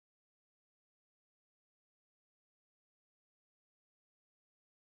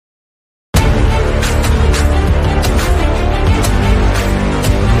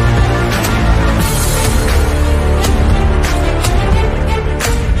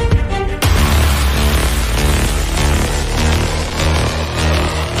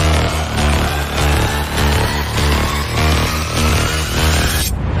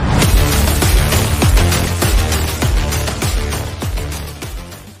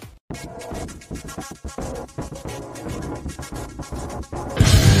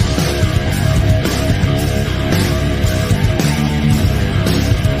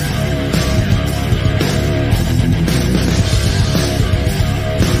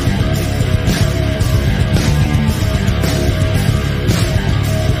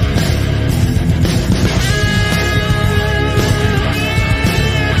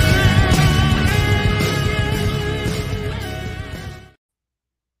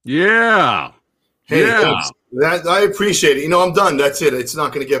Yeah. Hey, yeah. thanks. I appreciate it. I'm done. That's it. It's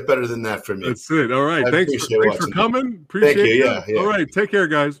not going to get better than that for me. That's it. All right. Thanks for coming. Appreciate Thank you. it. Yeah. All right. Take care,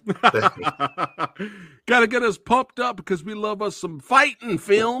 guys. Got to get us pumped up because we love us some fighting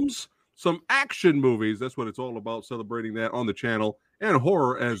films, some action movies. That's what it's all about, celebrating that on the channel, and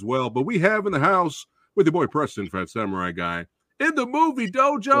horror as well. But we have in the house with your boy Preston, Fat Samurai Guy, in the movie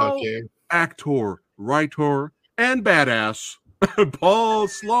dojo, actor, writer, and badass, Paul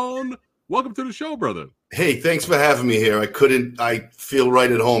SLOAN. Welcome to the show, brother. Hey, thanks for having me here. I feel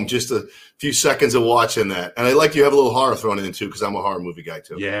right at home just a few seconds of watching that. And I like you have a little horror thrown in too, because I'm a horror movie guy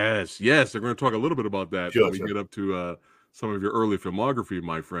too. Yes. They're going to talk a little bit about that when we get up to some of your early filmography,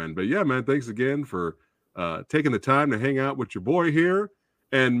 my friend. But yeah, man, thanks again for taking the time to hang out with your boy here.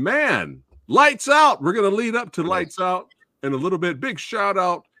 And man, lights out. We're going to lead up to lights out in a little bit. Big shout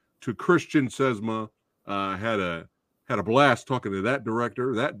out to Christian Sesma. Had a blast talking to that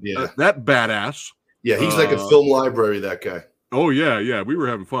director, that badass. Yeah, he's like a film library, that guy. Oh, yeah. We were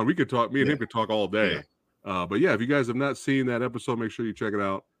having fun. We could talk, me and him could talk all day. Yeah. But yeah, if you guys have not seen that episode, make sure you check it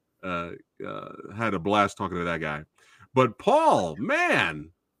out. Had a blast talking to that guy. But Paul,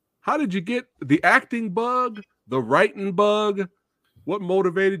 man, how did you get the acting bug, the writing bug? What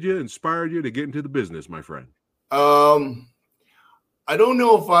motivated you, inspired you to get into the business, my friend? I don't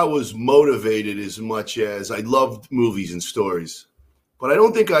know if I was motivated as much as I loved movies and stories, but I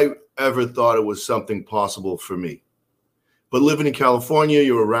don't think I ever thought it was something possible for me. But living in California,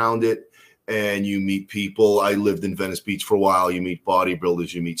 you're around it and you meet people. I lived in Venice Beach for a while. You meet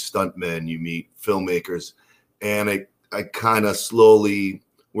bodybuilders, you meet stuntmen, you meet filmmakers. And I kind of slowly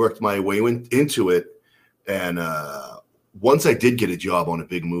worked my way into it. And once I did get a job on a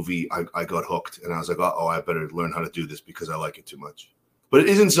big movie, I got hooked. And I was like, oh, I better learn how to do this because I like it too much. But it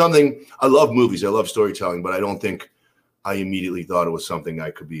isn't something, I love movies, I love storytelling, but I don't think I immediately thought it was something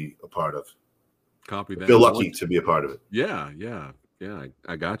I could be a part of. Copy that. I feel lucky to be a part of it. Yeah.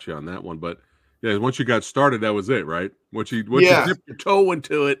 I got you on that one. But yeah, once you got started, that was it, right? Once you dipped your toe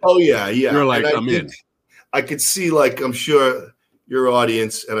into it. Oh, yeah. You're like, I'm in. I could see, like, I'm sure your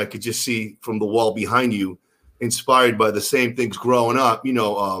audience, and I could just see from the wall behind you, inspired by the same things growing up,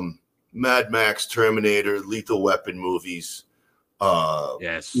 Mad Max, Terminator, Lethal Weapon movies.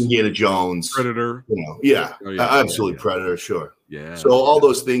 Indiana Jones, Predator, absolutely Predator, sure, yeah. So all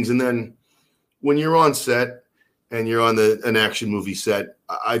those things, and then when you're on set and you're on an action movie set,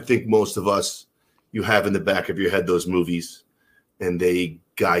 I think most of us, you have in the back of your head those movies, and they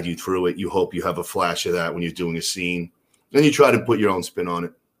guide you through it. You hope you have a flash of that when you're doing a scene, and you try to put your own spin on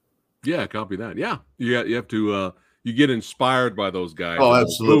it. Yeah, copy that. Yeah, you have to. You get inspired by those guys. Oh,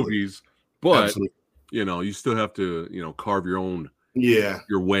 absolutely. Movies, but you still have to, carve your own,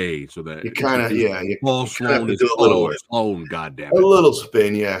 your way so that you kind of, Paul SLOAN is Paul SLOAN, goddamn it. A little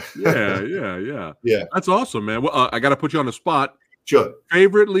spin, yeah. Yeah. That's awesome, man. Well, I got to put you on the spot. Sure.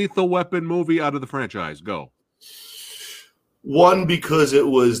 Favorite Lethal Weapon movie out of the franchise? Go. One, because it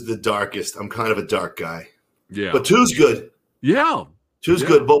was the darkest. I'm kind of a dark guy. Yeah. But two's good. Yeah. Two's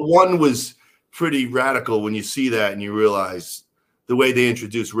good. But one was pretty radical when you see that and you realize the way they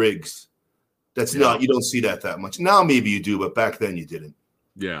introduced Riggs. That's not, you don't see that much. Now maybe you do, but back then you didn't.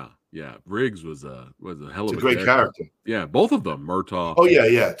 Yeah. Riggs was a hell of a great character. Yeah, both of them, Murtaugh. Oh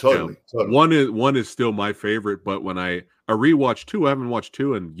yeah, totally. One is still my favorite, but when I rewatched 2, I haven't watched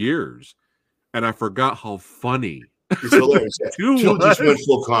 2 in years, and I forgot how funny. It's hilarious. 2 just went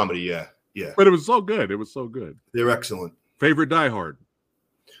full comedy, yeah. But it was so good. They're excellent. Favorite Die Hard?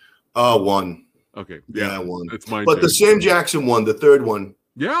 1. Okay. Yeah, 1. It's mine. But the Sam Jackson one, the third one.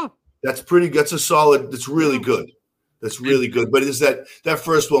 Yeah. That's a solid, that's really good. That's really good. But it's that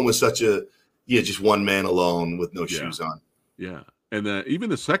first one was such just one man alone with no shoes on. Yeah. And even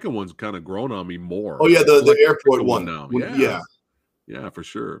the second one's kind of grown on me more. Oh yeah, the airport one now. Yeah, for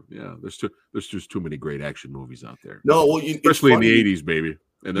sure. Yeah. There's just too many great action movies out there. No, well, especially in the 80s, baby.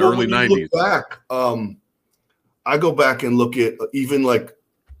 And the early 90s. Look back, I go back and look at even like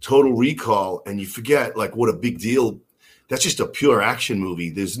Total Recall, and you forget like what a big deal. That's just a pure action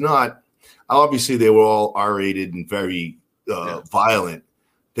movie. There's not, obviously they were all R-rated and very violent.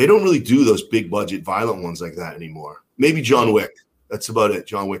 They don't really do those big budget violent ones like that anymore. Maybe John Wick. That's about it.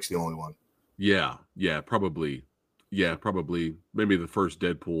 John Wick's the only one. Yeah, probably. Yeah, probably. Maybe the first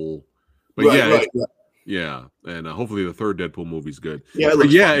Deadpool. But Right. Yeah, and hopefully the third Deadpool movie's good. Yeah, But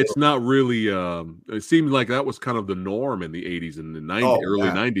yeah, fun, it's not really. It seemed like that was kind of the norm in the '80s and the '90s. Early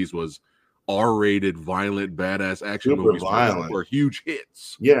 '90s was R-rated, violent, badass action super movies violent. were huge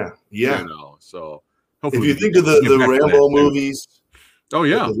hits. Yeah. So if you think of the Rambo movies, oh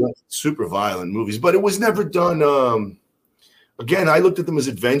yeah, super violent movies, but it was never done. Again, I looked at them as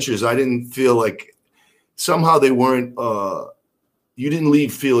adventures. I didn't feel like somehow they weren't. You didn't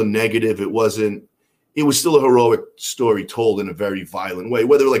leave feeling negative. It wasn't. It was still a heroic story told in a very violent way,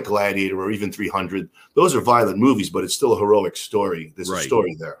 whether like Gladiator or even 300. Those are violent movies, but it's still a heroic story. There's a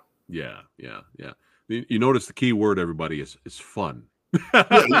story there. Yeah. You notice the key word, everybody, is fun.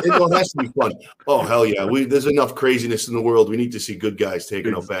 It has to be fun. Oh, hell yeah. There's enough craziness in the world. We need to see good guys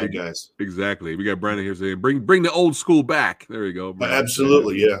taking out bad guys. Exactly. We got Brandon here saying, bring the old school back. There you go, Brandon.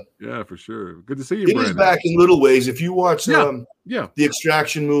 Absolutely, yeah. Yeah, for sure. Good to see you, Brandon. It is back in little ways. If you watch the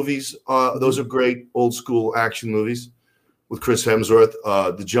Extraction movies, those are great old school action movies with Chris Hemsworth.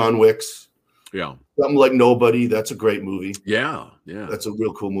 The John Wicks. Yeah. Something Like Nobody. That's a great movie. Yeah. That's a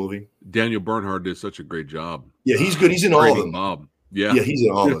real cool movie. Daniel Bernhardt did such a great job. Yeah, he's good. He's in all of them. Bob. Yeah, he's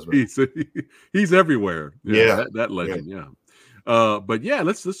in all of them. He's everywhere. That legend. Yeah. But yeah,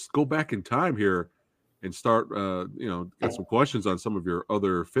 let's go back in time here and start. Get some questions on some of your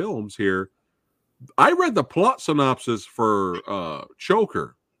other films here. I read the plot synopsis for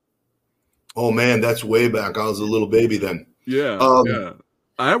Choker. Oh man, that's way back. I was a little baby then. Yeah.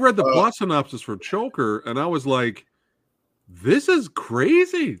 I read the plot synopsis for Choker, and I was like, this is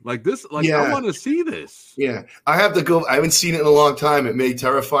crazy. Like this, I want to see this. Yeah. I have to go. I haven't seen it in a long time. It may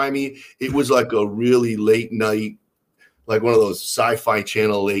terrify me. It was like a really late night, like one of those Sci-Fi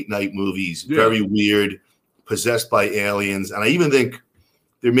Channel late night movies. Yeah. Very weird, possessed by aliens. And I even think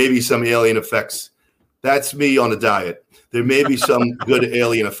there may be some alien effects. That's me on a diet. There may be some good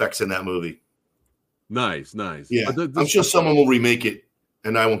alien effects in that movie. Nice. Yeah. I'm sure someone will remake it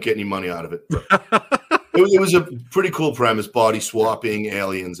and I won't get any money out of it. It was a pretty cool premise: body swapping,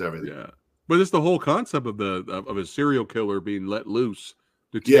 aliens, everything. Yeah, but it's the whole concept of a serial killer being let loose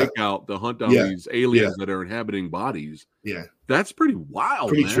to take out the hunt down these aliens that are inhabiting bodies. Yeah, that's pretty wild,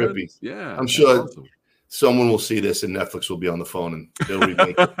 pretty man. trippy. Yeah, I'm sure someone will see this and Netflix will be on the phone and they'll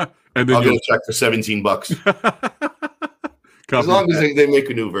remake it. And then I'll go check for $17. As long as they make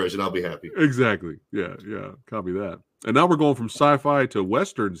a new version, I'll be happy. Exactly. Yeah. Copy that. And now we're going from sci-fi to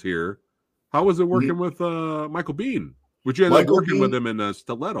westerns here. How was it working with Michael Biehn? Would you end up working with him in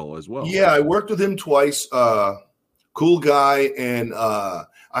Stiletto as well? Yeah, I worked with him twice. Cool guy, and I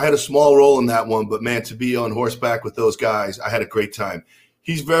had a small role in that one. But man, to be on horseback with those guys, I had a great time.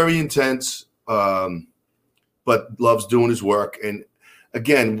 He's very intense, but loves doing his work. And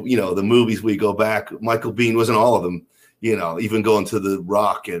again, the movies we go back, Michael Biehn was in all of them. Even going to The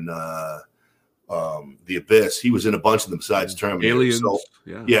Rock and The Abyss. He was in a bunch of them besides Terminator. Aliens. So,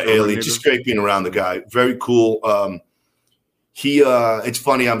 Aliens. Just great being around the guy. Very cool. It's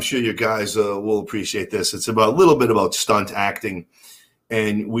funny. I'm sure you guys will appreciate this. It's a little bit about stunt acting.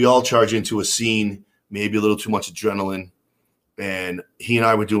 And we all charge into a scene, maybe a little too much adrenaline. And he and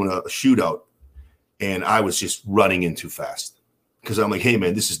I were doing a shootout. And I was just running in too fast. Because I'm like, hey,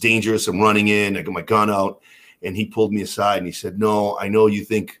 man, this is dangerous. I'm running in. I got my gun out. And he pulled me aside and he said, no, I know you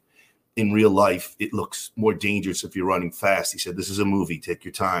think in real life it looks more dangerous if you're running fast. He said, this is a movie. Take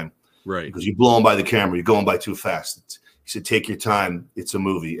your time. Right. Because you're blowing by the camera. You're going by too fast. He said, take your time. It's a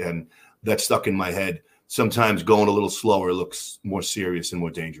movie. And that stuck in my head. Sometimes going a little slower looks more serious and more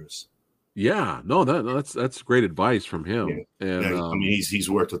dangerous. Yeah. No, that's great advice from him. Yeah. And he's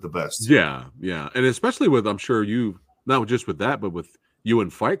worked with the best. Yeah. And especially with, I'm sure you, not just with that, but with you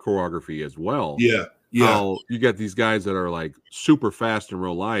and fight choreography as well. Yeah. How you get these guys that are like super fast in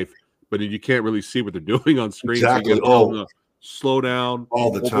real life, but you can't really see what they're doing on screen. Exactly. So you slow down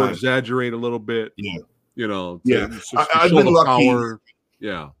all the time, exaggerate a little bit. Yeah. I've been lucky. Power.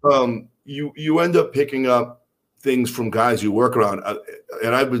 Yeah. You end up picking up things from guys you work around,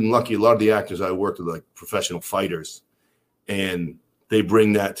 and I've been lucky. A lot of the actors I worked with, like professional fighters, and they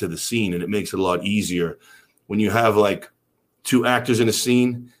bring that to the scene, and it makes it a lot easier when you have like two actors in a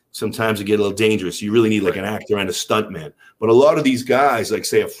scene. Sometimes it get a little dangerous. You really need like an actor and a stuntman. But a lot of these guys, like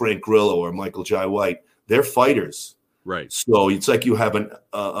say a Frank Grillo or Michael Jai White, they're fighters. Right. So it's like you have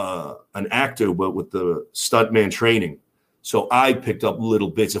an actor, but with the stuntman training. So I picked up little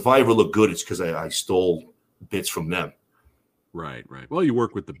bits. If I ever look good, it's because I stole bits from them. Right. Well, you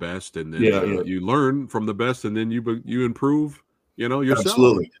work with the best, and then you learn from the best, and then you improve. Yourself.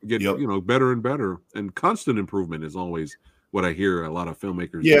 Absolutely. Get better and better, and constant improvement is always what I hear a lot of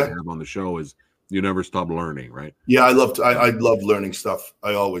filmmakers have on the show is you never stop learning, right? Yeah, I love learning stuff.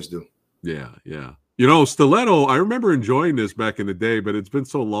 I always do. Yeah, yeah. You know, Stiletto, I remember enjoying this back in the day, but it's been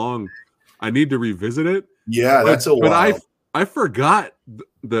so long. I need to revisit it. Yeah, that's a while. But I forgot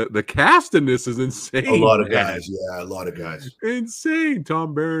the cast in this is insane. A lot of guys. Yeah, a lot of guys. Insane.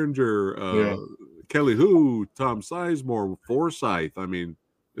 Tom Berenger, Kelly Hu, Tom Sizemore, Forsyth. I mean,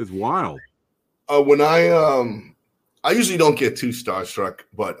 it's wild. When I usually don't get too starstruck,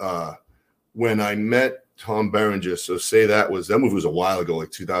 but when I met Tom Berenger, so say that movie was a while ago,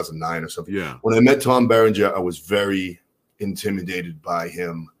 like 2009 or something. Yeah. When I met Tom Berenger, I was very intimidated by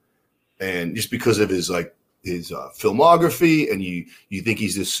him, and just because of his filmography, and you think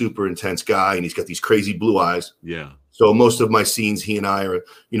he's this super intense guy, and he's got these crazy blue eyes. Yeah. So most of my scenes, he and I are,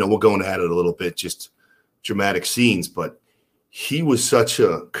 we're going at it a little bit, just dramatic scenes. But he was such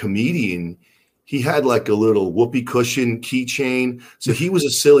a comedian. He had like a little whoopee cushion keychain, so he was a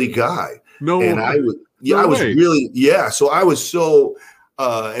silly guy. So I was so.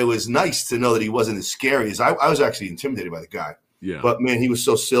 It was nice to know that he wasn't as scary as I was actually intimidated by the guy. Yeah. But man, he was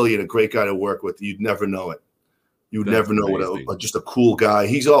so silly and a great guy to work with. You'd never know it. You'd never know what just a cool guy.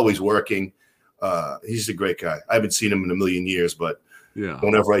 He's always working. He's a great guy. I haven't seen him in a million years, but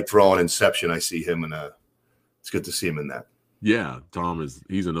whenever I throw on Inception, I see him, and it's good to see him in that. Yeah, Tom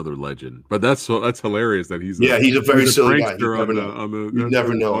he's another legend. But that's hilarious that he's a very silly guy. You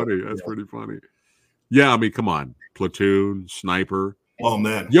never know. Funny. That's pretty funny. Yeah, I mean, come on, Platoon, Sniper. Oh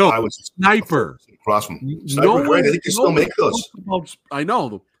man, I was Sniper. Across from Sniper, great. I think they still make those. I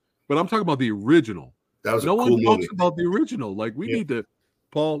know, but I'm talking about the original. That was no a cool one talks movie. about the original. Like we need to,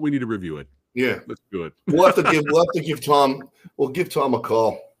 Paul. We need to review it. Yeah, let's do it. We'll have to give Tom. We'll give Tom a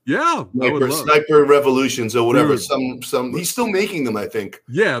call. Yeah, Sniper Revolutions or whatever. Dude. Some he's still making them, I think.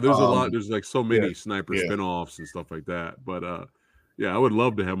 Yeah, there's a lot. There's like so many Sniper spinoffs and stuff like that. But I would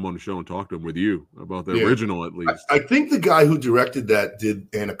love to have him on the show and talk to him with you about the original at least. I think the guy who directed that did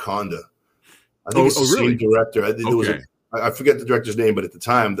Anaconda. I think it's the same director. I forget the director's name, but at the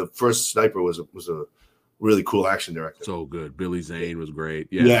time, the first Sniper was a really cool action director. So good. Billy Zane was great.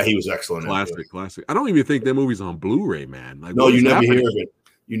 Yeah, he was excellent. Classic. I don't even think that movie's on Blu-ray, man. Like, no, you never hear of it.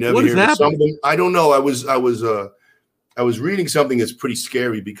 You never hear of some of them. I don't know. I was reading something that's pretty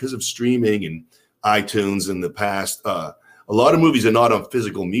scary because of streaming and iTunes in the past. A lot of movies are not on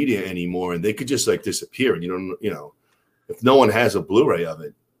physical media anymore, and they could just like disappear. And you don't, if no one has a Blu-ray of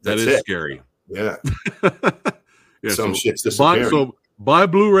it, that's scary. Yeah. Some shit's disappearing. Buy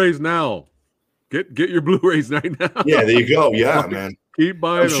Blu-rays now. Get your Blu-rays right now. Yeah, there you go. Yeah, man. Keep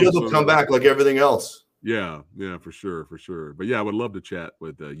buying. I'm sure they'll come back like everything else. Yeah, for sure. But yeah, I would love to chat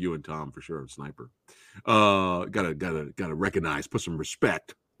with you and Tom for sure. Sniper. Gotta recognize, put some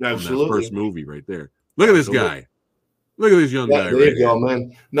respect on that first movie right there. Look at this guy. Look at this young guy. There you go,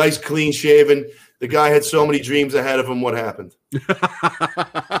 man. Nice, clean shaven. The guy had so many dreams ahead of him. What happened?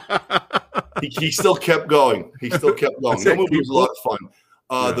 He still kept going. That movie was a lot of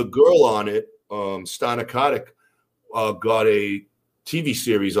fun. The girl on it, Stana Katic, got a TV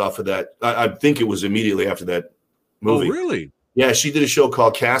series off of that. I think it was immediately after that movie. Oh, really? Yeah, she did a show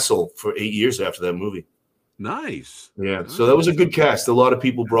called Castle for 8 years after that movie. Nice. Yeah, so that was a good cast. A lot of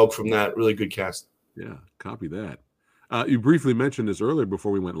people broke from that. Really good cast. Yeah, copy that. You briefly mentioned this earlier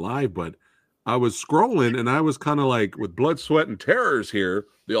before we went live, but I was scrolling and I was kind of like, with Blood, Sweat, and Terrors here,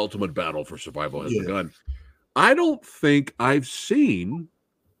 the ultimate battle for survival has begun. I don't think I've seen,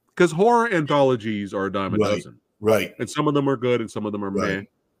 because horror anthologies are a dime a dozen. Right. And some of them are good and some of them are meh.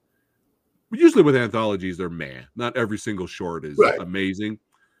 Usually with anthologies, they're meh. Not every single short is amazing.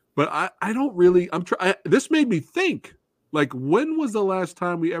 But I don't really, this made me think, like, when was the last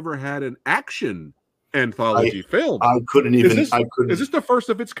time we ever had an action anthology film? I couldn't even. Is this the first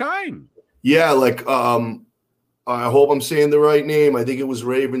of its kind? Yeah, like, I hope I'm saying the right name. I think it was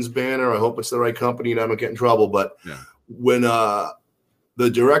Raven's Banner. I hope it's the right company and I don't get in trouble. But when the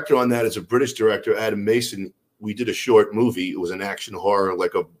director on that is a British director, Adam Mason, we did a short movie. It was an action horror,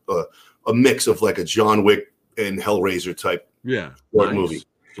 like a mix of like a John Wick and Hellraiser type short movie.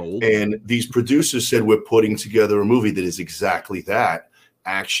 Sold. And these producers said, we're putting together a movie that is exactly that,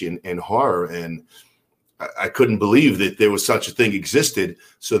 action and horror. And I couldn't believe that there was such a thing existed.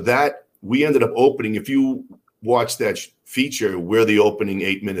 So that we ended up opening, if you watch that feature, we're the opening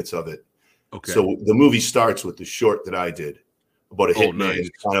 8 minutes of it. Okay. So the movie starts with the short that I did about a hitman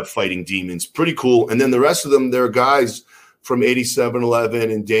kind of fighting demons. Pretty cool. And then the rest of them, there are guys from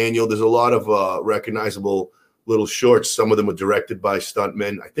 8711 and Daniel. There's a lot of recognizable little shorts. Some of them were directed by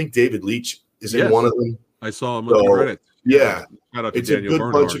stuntmen. I think David Leitch is in one of them. I saw him on the credits. Yeah. Shout out to it's Daniel a good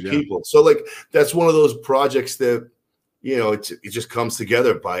Bernhard, bunch of people. So like that's one of those projects that it just comes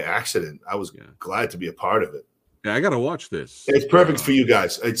together by accident. I was glad to be a part of it. Yeah, I got to watch this. It's perfect for you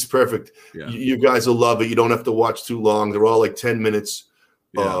guys. It's perfect. Yeah. You guys will love it. You don't have to watch too long. They're all like 10 minutes.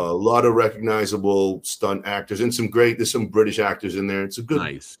 A lot of recognizable stunt actors and there's some British actors in there. It's a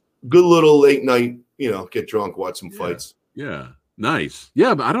good little late night, get drunk, watch some fights. Yeah. Nice.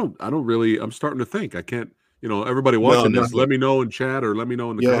 Yeah, but I don't really, I'm starting to think I can't, everybody watching this, let me know in chat or let me know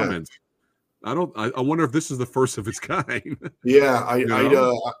in the comments. I wonder if this is the first of its kind. Yeah.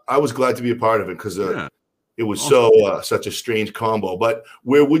 I was glad to be a part of it because it was such a strange combo. But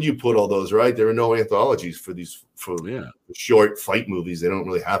where would you put all those, right? There are no anthologies for these short fight movies. They don't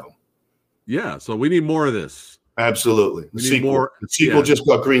really have them. Yeah, so we need more of this. Absolutely. The sequel just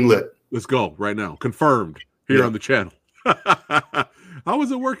got greenlit. Let's go right now. Confirmed here on the channel. How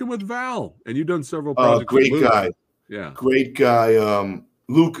was it working with Val? And you've done several projects. Great with guy. Yeah. Great guy.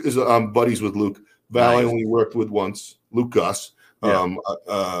 Luke is buddies with Luke. Val I only worked with once. Luke Gus.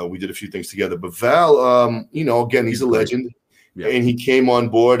 We did a few things together. But Val, again, he's a legend. Yeah. And he came on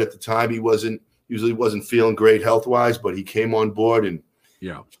board at the time. He wasn't feeling great health-wise, but he came on board and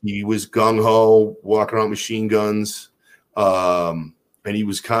he was gung-ho, walking around with machine guns. And he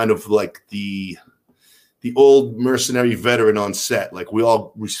was kind of like the old mercenary veteran on set. Like we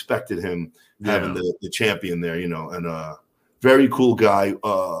all respected him having the champion there, and very cool guy.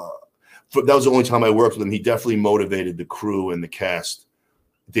 That was the only time I worked with him. He definitely motivated the crew and the cast.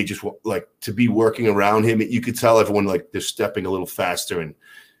 They just like to be working around him. You could tell everyone like they're stepping a little faster, and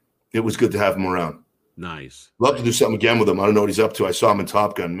it was good to have him around. Nice. Love to do something again with him. I don't know what he's up to. I saw him in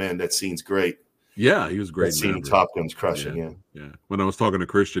Top Gun. Man, that scene's great. Yeah, he was great. That scene in Top Gun's crushing. Yeah. When I was talking to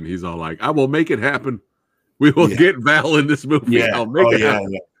Christian, he's all like, "I will make it happen. We will get Val in this movie. Yeah. I'll make it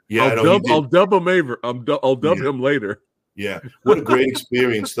happen. I'll dub him later. I'll dub him later." Yeah, what a great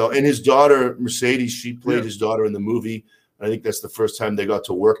experience, though. And his daughter, Mercedes, she played his daughter in the movie. I think that's the first time they got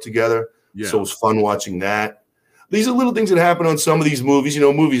to work together. Yeah. So it was fun watching that. These are little things that happen on some of these movies.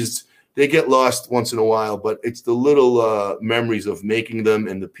 Movies, they get lost once in a while, but it's the little memories of making them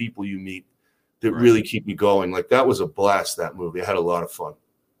and the people you meet that really keep me going. Like, that was a blast, that movie. I had a lot of fun.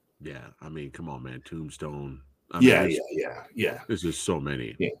 Yeah, I mean, come on, man. Tombstone. Yeah. There's just so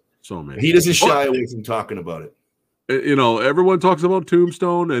many. Yeah. So many. He doesn't shy away from talking about it. Everyone talks about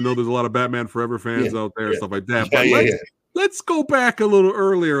Tombstone. I know there's a lot of Batman Forever fans out there and stuff like that. But let's go back a little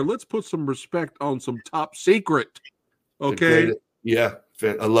earlier. Let's put some respect on some Top Secret. Okay? Yeah.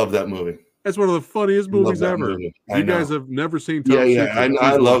 I love that movie. That's one of the funniest movies ever. You guys have never seen Top Secret.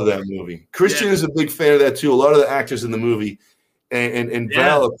 I love that movie. Christian is a big fan of that too. A lot of the actors in the movie and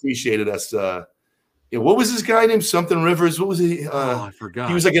Val appreciated us. What was this guy named? Something Rivers. What was he? I forgot.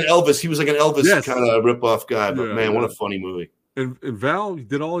 He was like an Elvis. He was like an Elvis kind of rip-off guy. But man, what a funny movie. And Val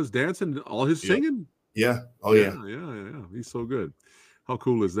did all his dancing, all his singing. Yeah. Oh yeah. Yeah. He's so good. How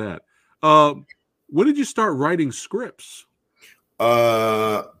cool is that? When did you start writing scripts?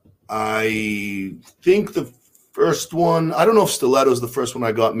 I think the first one. I don't know if Stiletto is the first one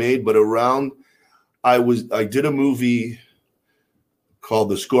I got made, but I did a movie called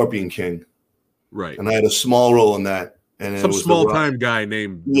The Scorpion King. Right. And I had a small role in that. And some small-time guy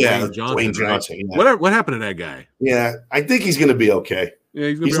named Dwayne Johnson. Yeah. What happened to that guy? Yeah, I think he's going to be okay. Yeah,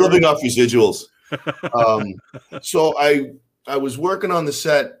 he's living off residuals. So I was working on the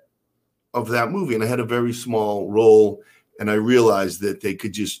set of that movie, and I had a very small role, and I realized that they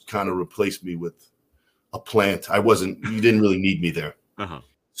could just kind of replace me with a plant. You didn't really need me there.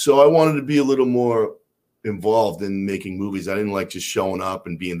 So I wanted to be a little more involved in making movies. I didn't like just showing up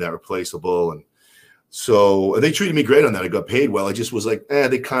and being that replaceable. And so they treated me great on that. I got paid well. I just was like,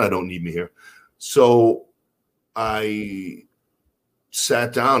 they kind of don't need me here. So I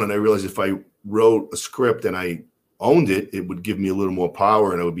sat down and I realized if I wrote a script and I owned it, it would give me a little more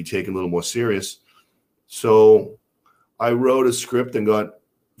power and I would be taken a little more serious. So I wrote a script and got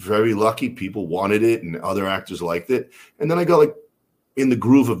very lucky. People wanted it and other actors liked it. And then I got like in the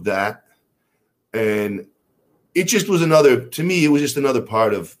groove of that. And it just was to me, it was just another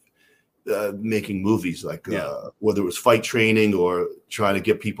part of making movies, like whether it was fight training or trying to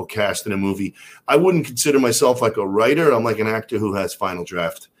get people cast in a movie. I wouldn't consider myself like a writer. I'm like an actor who has final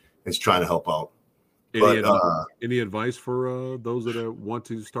draft and is trying to help out. Any advice for those that want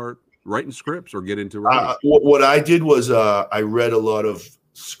to start writing scripts or get into writing? What I did was I read a lot of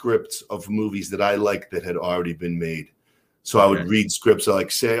scripts of movies that I liked that had already been made. So I would read scripts like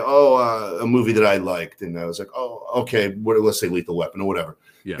say, a movie that I liked. And I was like, okay, let's say Lethal Weapon or whatever.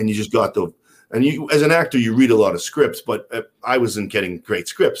 Yeah. And you just got and you, as an actor, you read a lot of scripts, but I wasn't getting great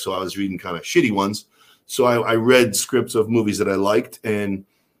scripts. So I was reading kind of shitty ones. So I read scripts of movies that I liked. And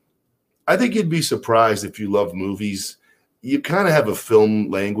I think you'd be surprised if you love movies you kind of have a film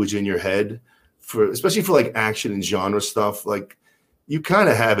language in your head especially for like action and genre stuff. Like you kind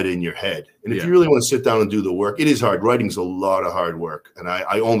of have it in your head. And if you really want to sit down and do the work, it is hard. Writing's a lot of hard work. And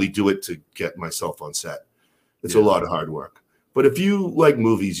I only do it to get myself on set. It's a lot of hard work. But if you like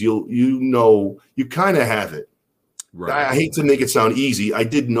movies, you kind of have it. Right. I hate to make it sound easy. I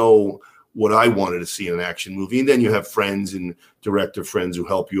did know what I wanted to see in an action movie. And then you have friends and director friends who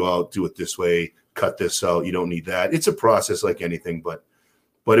help you out, do it this way, cut this out. You don't need that. It's a process like anything, but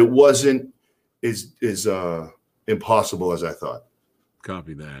it wasn't as impossible as I thought.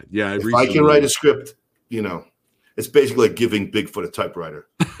 Copy that. Yeah. If I can write a script, it's basically like giving Bigfoot a typewriter.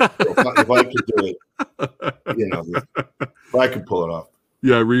 If I could do it, if I could pull it off.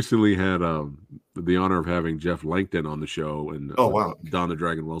 Yeah, I recently had the honor of having Jeff Langton on the show, and Don the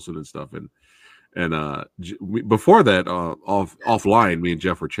Dragon Wilson and stuff, and before that, offline, me and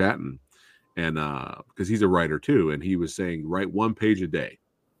Jeff were chatting, and because he's a writer too, and he was saying write 1 page a day.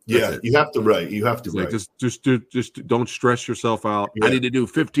 Yeah, you have to write. You have to write. Like, just don't stress yourself out. Yeah. I need to do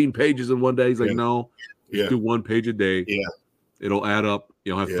 15 pages in one day. He's like, no, do 1 page a day. Yeah, it'll add up.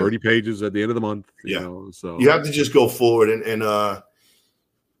 You'll have 30 pages at the end of the month. So you have to just go forward, and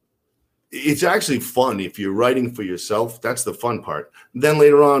it's actually fun if you're writing for yourself. That's the fun part. Then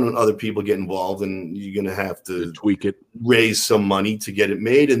later on, when other people get involved, and you're going to have to tweak it, raise some money to get it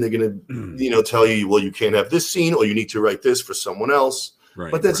made, and they're going to, tell you, well, you can't have this scene, or you need to write this for someone else. Right,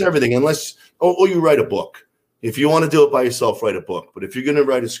 but that's everything, unless or you write a book. If you want to do it by yourself, write a book. But if you're going to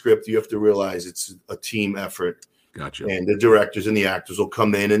write a script, you have to realize it's a team effort. Gotcha. And the directors and the actors will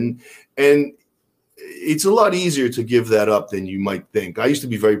come in, and it's a lot easier to give that up than you might think. I used to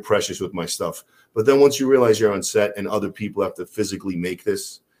be very precious with my stuff, but then once you realize you're on set and other people have to physically make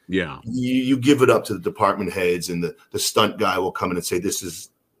this, you give it up to the department heads, and the stunt guy will come in and say, this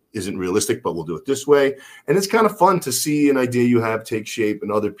isn't realistic, but we'll do it this way. And it's kind of fun to see an idea you have take shape and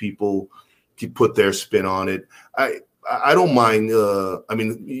other people put their spin on it. I don't mind. I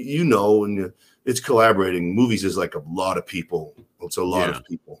mean, and it's collaborating. Movies is like a lot of people. It's a lot of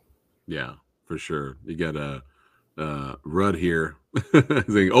people. Yeah, for sure. You got Rudd here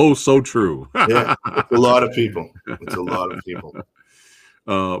saying, "Oh, so true." Yeah, it's a lot of people. It's a lot of people.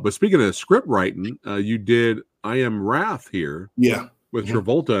 But speaking of script writing, you did I Am Wrath here. Yeah. With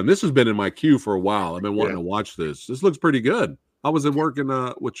Travolta, and this has been in my queue for a while. I've been wanting to watch this. This looks pretty good. How was it working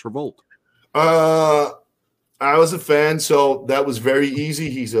with Travolta? I was a fan, so that was very easy.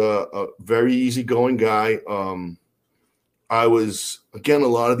 He's a very easygoing guy. I was, again, a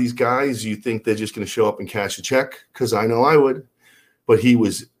lot of these guys, you think they're just going to show up and cash a check, because I know I would. But he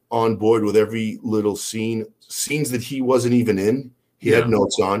was on board with every little scenes that he wasn't even in. He had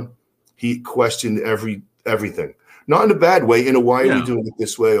notes on. He questioned everything. Not in a bad way, in a why are we doing it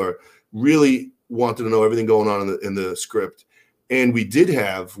this way, or really wanted to know everything going on in the script. And we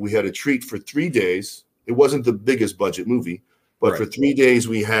had a treat for 3 days. It wasn't the biggest budget movie, but for 3 days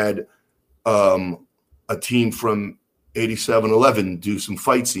we had a team from 8711 do some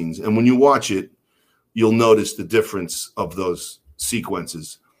fight scenes. And when you watch it, you'll notice the difference of those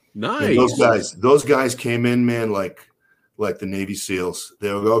sequences. Nice. And those guys came in, man, like the Navy SEALs.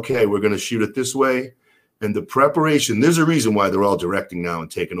 They were okay, we're going to shoot it this way. And the preparation, there's a reason why they're all directing now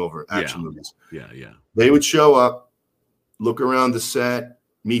and taking over action movies. Yeah. They would show up, look around the set,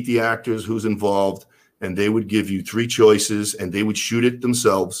 meet the actors, who's involved, and they would give you 3 choices, and they would shoot it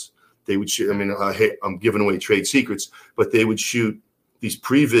themselves. They would shoot, I'm giving away trade secrets, but they would shoot these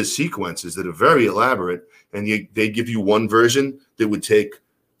previs sequences that are very elaborate, and they give you one version that would take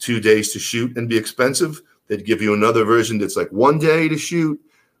 2 days to shoot and be expensive. They'd give you another version that's like 1 day to shoot.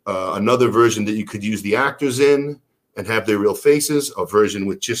 Another version that you could use the actors in and have their real faces, a version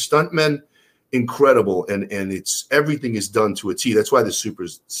with just stuntmen. Incredible. And it's everything is done to a T. That's why the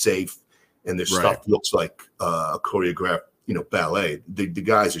super's safe and their stuff looks like a choreographed, ballet. The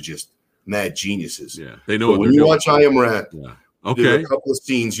guys are just mad geniuses. Yeah. They know when you watch I Am Wrath, okay, there's a couple of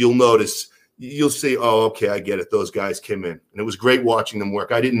scenes you'll notice. You'll say, oh, okay, I get it. Those guys came in. And it was great watching them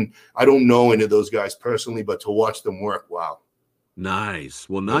work. I don't know any of those guys personally, but to watch them work, wow. Nice.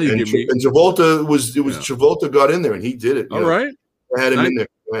 Well, now you give me. And Travolta Travolta got in there and he did it. All right. I had him in there.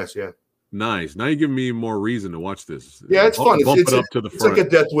 Yes, yeah. Nice. Now you give me more reason to watch this. Yeah, it's fun. Bump it up to the front. It's like a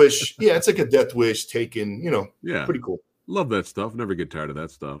Death Wish. Yeah, it's like a Death Wish taken. Pretty cool. Love that stuff. Never get tired of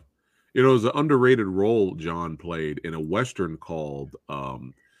that stuff. It was an underrated role John played in a Western called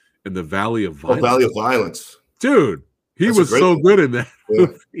In the Valley of Violence. Valley of Violence. Dude, he was so good in that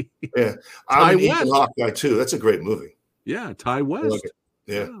movie. Yeah. I'm an Ethan Hawke guy too. That's a great movie. Yeah, Ty West. Like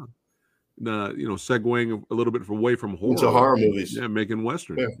yeah. Segueing a little bit away from horror. Into horror movies. Yeah, making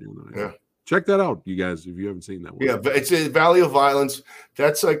Western. Yeah. Check that out, you guys, if you haven't seen that one. Yeah, it's a Valley of Violence.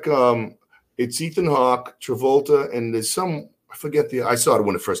 That's like it's Ethan Hawke, Travolta, and there's some I forget I saw it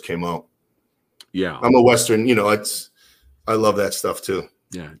when it first came out. Yeah, I'm a Western. I love that stuff too.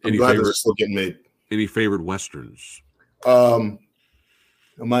 Yeah, I'm glad they're still getting made. Any favorite Westerns? Mine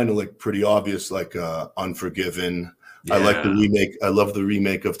are like pretty obvious, like Unforgiven. Yeah. I like the remake. I love the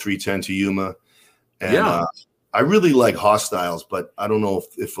remake of 3:10 to Yuma. And I really like Hostiles, but I don't know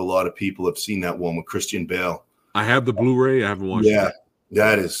if a lot of people have seen that one with Christian Bale. I have the Blu-ray. I haven't watched it.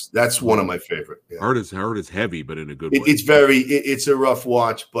 That's one of my favorite. Yeah. Heard it's heavy, but in a good way. It's a rough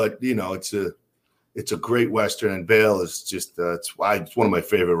watch, but it's a great Western, and Bale is just it's one of my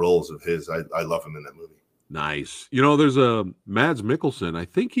favorite roles of his. I love him in that movie. Nice. There's a Mads Mikkelsen. I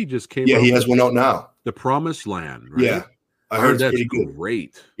think he just came. Yeah, he has one out now. The Promised Land. Right? Yeah, I heard that's pretty good.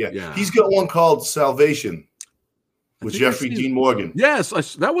 Great. Yeah, he's got one called Salvation with Jeffrey Dean Morgan. Yes,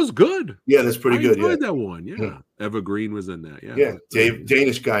 that was good. Yeah, that's pretty good. I enjoyed that one. Yeah, Eva Green was in that. Yeah.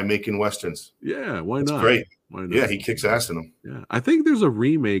 Danish guy making westerns. Yeah, why not? Great. Why not? Yeah, he kicks ass in them. Yeah, I think there's a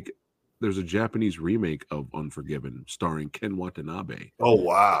remake. There's a Japanese remake of Unforgiven starring Ken Watanabe. Oh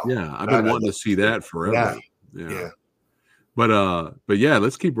wow! Yeah, I've been wanting to see that forever. Yeah. But yeah,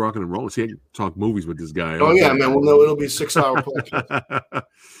 let's keep rocking and rolling. See, I can talk movies with this guy. Oh yeah, man. Well, no, it'll be a 6-hour podcast.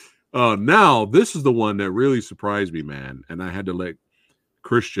 Now this is the one that really surprised me, man, and I had to let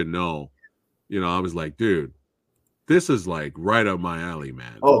Christian know. I was like, dude, this is like right up my alley,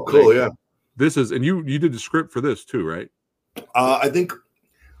 man. Oh, cool, yeah. This is, and you did the script for this too, right? I think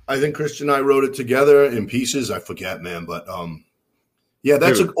Christian and I wrote it together in pieces. I forget, man, but yeah,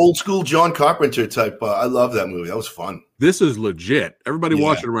 that's an old school John Carpenter type. I love that movie. That was fun. This is legit. Everybody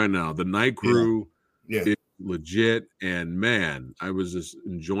watching it right now. The Night Crew is legit, and man, I was just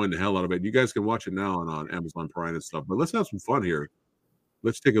enjoying the hell out of it. You guys can watch it now on Amazon Prime and stuff. But let's have some fun here.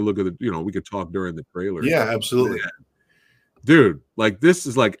 Let's take a look at we could talk during the trailer. Yeah, absolutely. Man. Dude, like this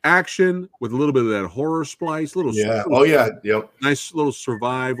is like action with a little bit of that horror splice. Yep. Nice little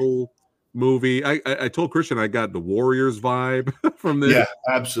survival movie. I told Christian I got the Warriors vibe from this. Yeah,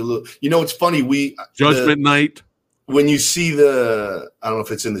 absolutely. It's funny. Judgment Night. When you see I don't know if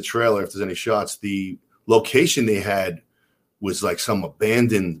it's in the trailer, if there's any shots, the location they had was like some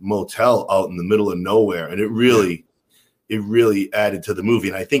abandoned motel out in the middle of nowhere, and it really added to the movie.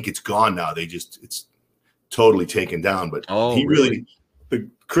 And I think it's gone now. it's totally taken down. But the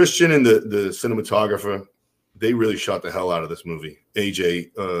Christian and the cinematographer, they really shot the hell out of this movie.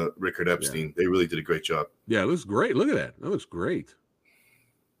 AJ Rickard Epstein, they really did a great job. Yeah, it looks great. Look at that. That looks great.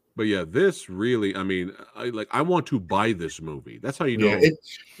 But yeah, this really, I want to buy this movie. That's how you know.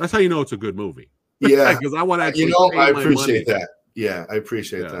 That's how you know it's a good movie. Yeah, because I want to actually. I appreciate that. Yeah, I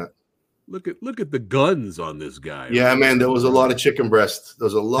appreciate that. Look at the guns on this guy. Yeah, man, there was a lot of chicken breast.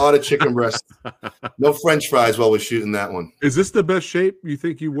 No French fries while we're shooting that one. Is this the best shape you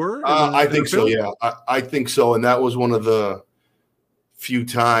think you were? I think so, yeah. I think so. And that was one of the few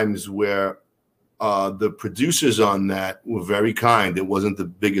times where the producers on that were very kind. It wasn't the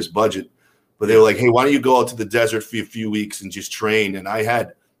biggest budget, but they were like, hey, why don't you go out to the desert for a few weeks and just train? And I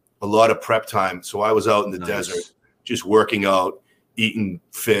had a lot of prep time. So I was out in the desert just working out, eating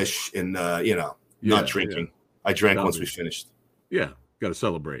fish and, not drinking. Yeah. I drank once we finished. Yeah. Got to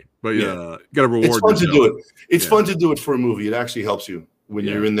celebrate. But got to reward It's fun to do it. It's fun to do it for a movie. It actually helps you when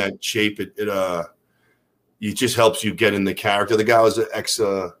you're in that shape. It just helps you get in the character. The guy was an ex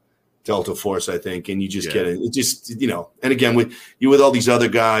Delta Force, I think, and you just get it. It just, and again, with all these other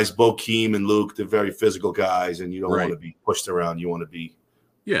guys, Bo Keem and Luke, they're very physical guys, and you don't want to be pushed around. You want to be,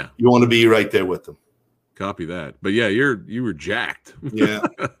 you want to be right there with them. Copy that. But yeah, you were jacked. Yeah.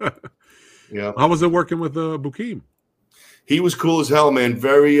 Yeah. How was it working with Bukeem? He was cool as hell, man.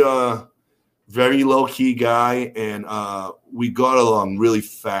 Very, very low key guy, and we got along really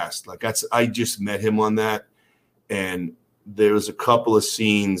fast. Like I just met him on that, and there was a couple of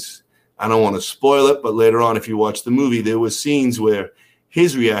scenes. I don't want to spoil it, but later on, if you watch the movie, there was scenes where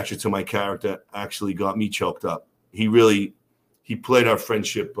his reaction to my character actually got me choked up. He played our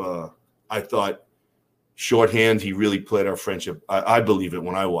friendship. I thought shorthand. He really played our friendship. I believe it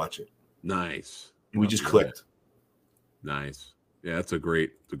when I watch it. Nice. We just clicked. Nice. Yeah, that's a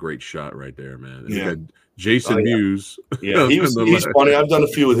great shot right there, man. And yeah. Jason Mewes. Yeah, he's funny. I've done a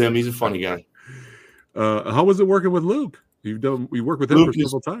few with him. He's a funny guy. How was it working with Luke? We worked with him for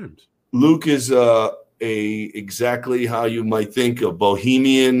several times. Luke is exactly how you might think, a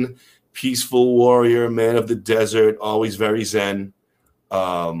bohemian, peaceful warrior, man of the desert, always very zen.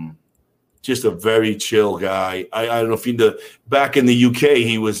 Just a very chill guy. I don't know if you know, back in the UK,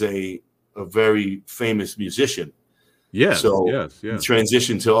 he was a very famous musician. Yes, So yes, he yes.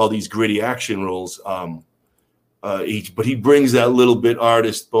 transitioned to all these gritty action roles. But he brings that little bit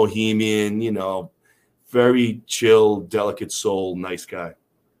artist, bohemian, very chill, delicate soul, nice guy.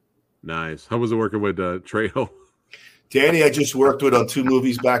 Nice. How was it working with Trejo? Danny, I just worked with on 2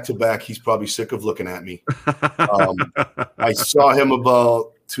 movies back to back. He's probably sick of looking at me. I saw him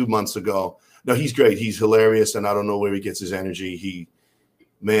about 2 months ago. No, he's great. He's hilarious, and I don't know where he gets his energy.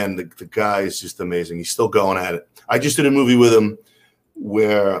 The guy is just amazing. He's still going at it. I just did a movie with him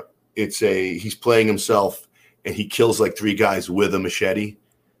where he's playing himself, and he kills like 3 guys with a machete,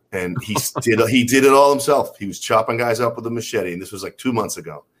 and he did it all himself. He was chopping guys up with a machete, and this was like 2 months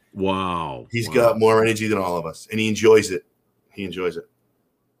ago. Wow. He's got more energy than all of us, and he enjoys it.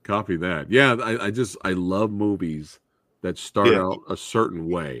 Copy that. Yeah, I love movies that start out a certain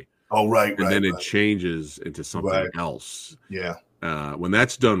way. Oh, right. And then it changes into something else. Yeah. When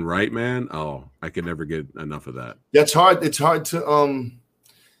that's done right, man, I can never get enough of that. That's hard. It's hard to,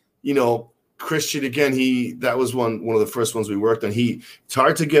 Christian, again, that was one of the first ones we worked on. It's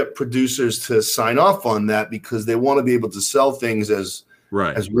hard to get producers to sign off on that because they want to be able to sell things as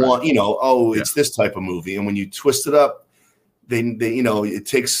one, it's this type of movie. And when you twist it up, it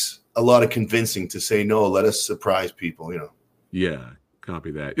takes a lot of convincing to say, no, let us surprise people, Yeah.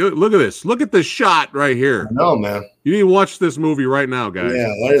 Copy that. Look at this. Look at the shot right here. No, man. You need to watch this movie right now, guys.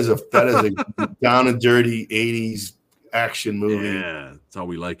 Yeah, that is a down and dirty 80s action movie. Yeah, that's how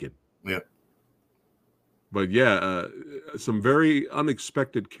we like it. Yeah. But yeah, some very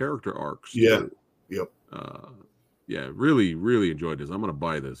unexpected character arcs. Yeah. Too. Yep. Yeah, really, really enjoyed this. I'm gonna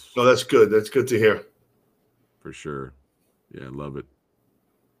buy this. Oh, that's good. That's good to hear. For sure. Yeah, I love it.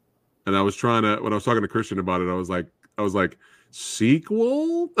 And I was when I was talking to Christian about it, I was like,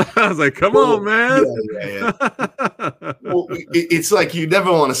 sequel? I was like, come on, man. Yeah. Well, it's like you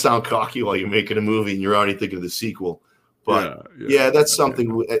never want to sound cocky while you're making a movie and you're already thinking of the sequel. But that's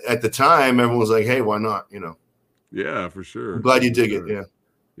something at the time everyone was like, hey, why not? Yeah, for sure. I'm glad you dig it. Yeah.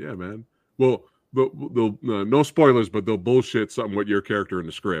 Yeah, man. Well, they'll no spoilers, but they'll bullshit something with your character in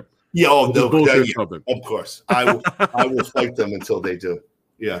the script. Yeah, they'll bullshit something. Of course. I will fight them until they do.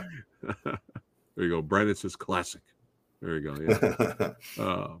 Yeah. There you go. Brandon says classic. There you go.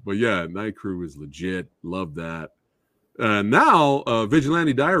 Yeah. But yeah, Night Crew is legit. Love that. Now,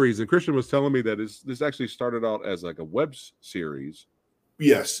 Vigilante Diaries, and Christian was telling me that this actually started out as like a web series.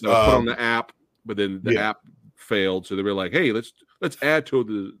 Yes. That was put on the app, but then the app failed. So they were like, hey, let's add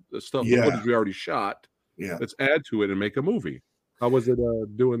to the stuff the footage we already shot. Yeah. Let's add to it and make a movie. How was it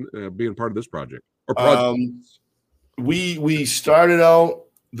being part of this project? Or project? We started out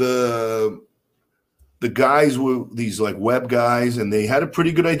the guys were these like web guys, and they had a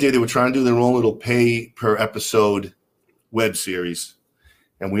pretty good idea. They were trying to do their own little pay per episode web series,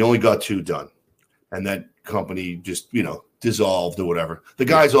 and we only got 2 done. And that company just, dissolved or whatever. The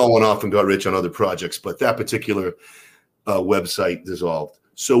guys all went off and got rich on other projects, but that particular website dissolved.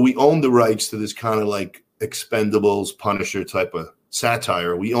 So we owned the rights to this kind of like Expendables, Punisher type of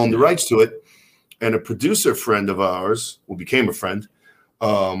satire. We owned the rights to it, and a producer friend of ours, who became a friend,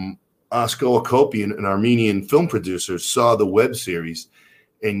 Asko Akopian, an Armenian film producer, saw the web series,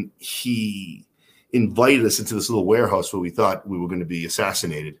 and he invited us into this little warehouse where we thought we were going to be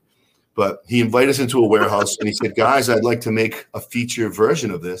assassinated. But he invited us into a warehouse, and he said, guys, I'd like to make a feature version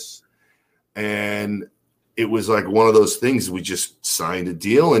of this. And it was like one of those things. We just signed a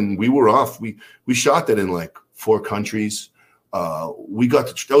deal, and we were off. We shot that in like 4 countries. That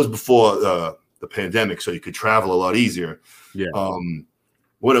was before the pandemic, so you could travel a lot easier. Yeah.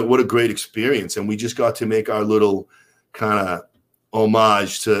 What a great experience. And we just got to make our little kind of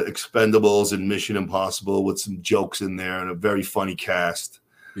homage to Expendables and Mission Impossible with some jokes in there and a very funny cast.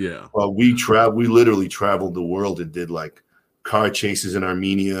 Yeah. We literally traveled the world and did like car chases in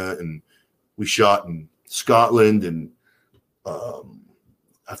Armenia, and we shot in Scotland and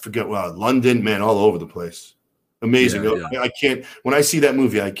I forget London, man, all over the place. Amazing. I can't, when I see that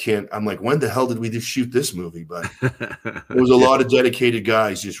movie, I'm like, when the hell did we just shoot this movie? But there was a lot of dedicated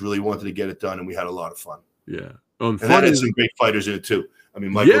guys just really wanted to get it done, and we had a lot of fun. Yeah. And that had some great fighters in it too. I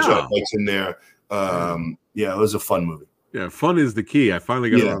mean, Michael J. Fox in there. It was a fun movie. Yeah, fun is the key. I finally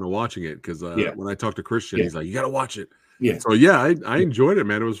got around to watching it because when I talked to Christian, he's like, you got to watch it. Yeah. So, I enjoyed it,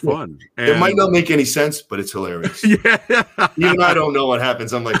 man. It was fun. And it might not make any sense, but it's hilarious. Even I don't know what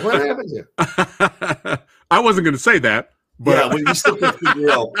happens. I'm like, what happened here? I wasn't going to say that. But we still can't figure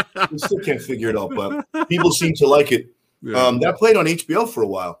it out. We still can't figure it out, but people seem to like it. Yeah. That played on HBO for a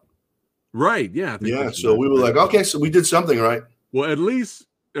while. Right, yeah. So we were like, okay, so we did something right. Well, at least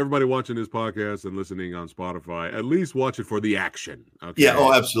everybody watching this podcast and listening on Spotify, at least watch it for the action. Okay?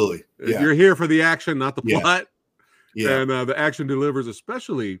 Yeah, absolutely. Yeah. You're here for the action, not the plot. Yeah. And the action delivers,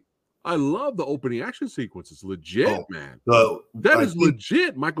 especially. I love the opening action sequence. It's legit, man. That I is think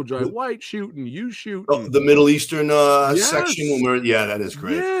legit. Michael Jai White shooting, you shooting. the Middle Eastern section. Yes. Yeah, that is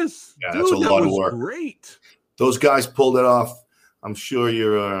great. Yes. Yeah, Dude, that's a that lot of was work. great. Those guys pulled it off. I'm sure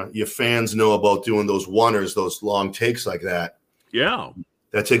your fans know about doing those oneers, those long takes like that. Yeah.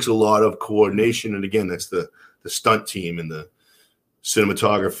 That takes a lot of coordination. And again, that's the stunt team and the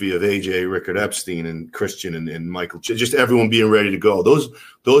cinematography of AJ, Rickard Epstein, and Christian and Michael, just everyone being ready to go.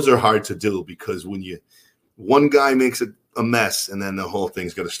 Those are hard to do because when one guy makes a mess and then the whole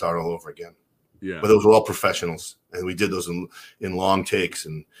thing's got to start all over again. Yeah. But those were all professionals, and we did those in long takes.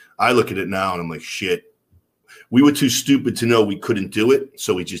 And I look at it now and I'm like, shit, we were too stupid to know we couldn't do it,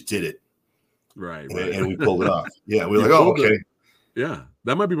 so we just did it. Right. And we pulled it off. Yeah, we were like, oh, okay. Yeah,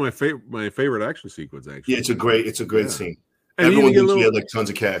 that might be my favorite action sequence. Actually, Yeah, it's a great scene. And everyone thinks we had like tons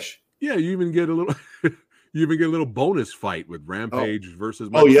of cash. Yeah, you even get a little, bonus fight with Rampage versus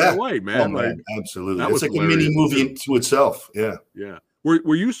Michael Jai White, man. Like, absolutely, it's like a mini movie to itself. Yeah, yeah.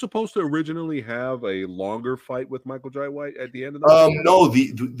 Were you supposed to originally have a longer fight with Michael Jai White at the end of that? No,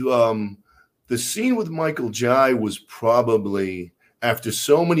 the scene with Michael Jai was probably after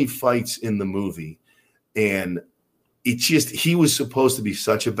so many fights in the movie, and he was supposed to be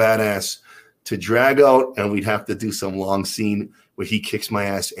such a badass to drag out, and we'd have to do some long scene where he kicks my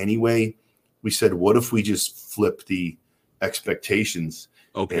ass anyway. We said, what if we just flip the expectations?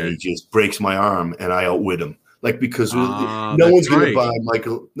 Okay. And he just breaks my arm and I outwit him. Like, because no one's going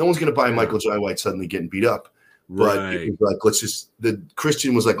to buy Michael Jai White suddenly getting beat up. But it was like,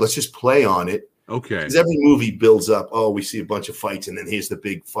 Christian was like, let's just play on it. Okay. Because every movie builds up. Oh, we see a bunch of fights, and then here's the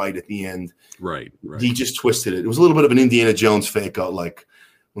big fight at the end. Right. He just twisted it. It was a little bit of an Indiana Jones fake out, like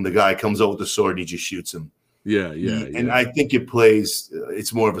when the guy comes out with the sword and he just shoots him. Yeah. And I think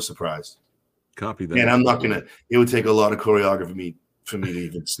it's more of a surprise. Copy that. And I'm not going to, it would take a lot of choreography for me to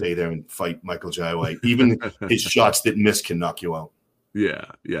even stay there and fight Michael Jai White. Even his shots that miss can knock you out. Yeah.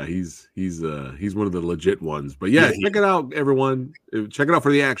 He's one of the legit ones. But yeah, check it out, everyone. Check it out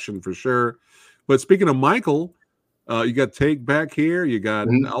for the action for sure. But speaking of Michael, you got Take Back here. You got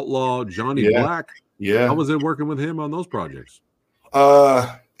Outlaw Johnny Black. Yeah. How was it working with him on those projects?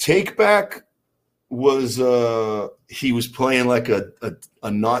 Take Back was he was playing like a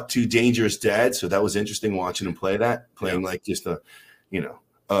not too dangerous dad, so that was interesting watching him playing like just a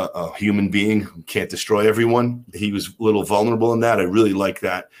human being who can't destroy everyone. He was a little vulnerable in that. I really like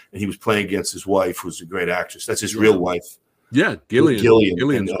that. And he was playing against his wife, who's a great actress. That's his real wife. Yeah,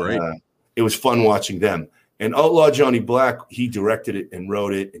 Gillian's great. It was fun watching them. And Outlaw Johnny Black, he directed it and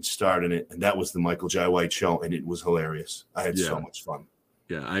wrote it and starred in it. And that was the Michael Jai White show. And it was hilarious. I had so much fun.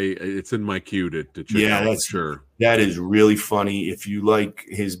 Yeah, it's in my queue to check out. That's sure. That is really funny. If you like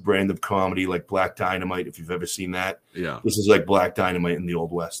his brand of comedy, like Black Dynamite, if you've ever seen that, this is like Black Dynamite in the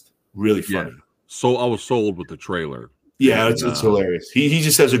Old West. Really funny. Yeah. So I was sold with the trailer. Yeah, it's hilarious. He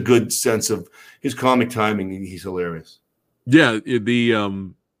just has a good sense of his comic timing. And he's hilarious. Yeah,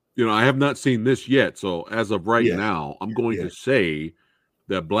 I have not seen this yet. So as of right now, I'm going to say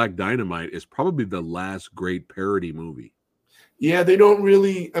that Black Dynamite is probably the last great parody movie. Yeah, they don't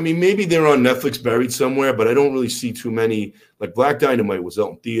really. I mean, maybe they're on Netflix buried somewhere, but I don't really see too many. Like Black Dynamite was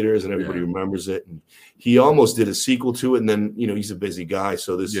out in theaters and everybody remembers it. And he almost did a sequel to it. And then, he's a busy guy.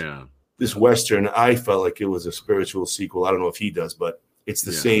 So this Western, I felt like it was a spiritual sequel. I don't know if he does, but it's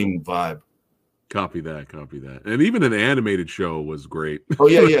the same vibe. Copy that. And even an animated show was great. Oh,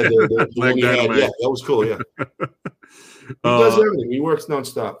 yeah. The one he had, that was cool, yeah. He does everything. He works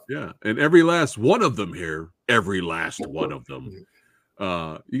nonstop. Yeah, and every last one of them here, you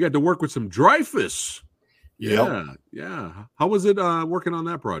got to work with some Dreyfuss. Yeah. How was it working on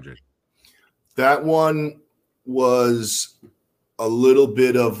that project? That was a little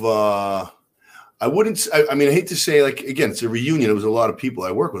bit of I hate to say, like, again, it's a reunion. It was a lot of people.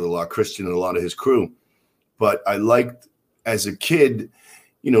 I work with a lot, Christian and a lot of his crew. But I liked, as a kid,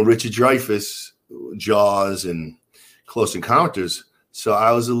 Richard Dreyfuss, Jaws, and Close Encounters. So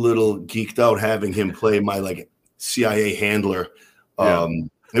I was a little geeked out having him play my, like, CIA handler.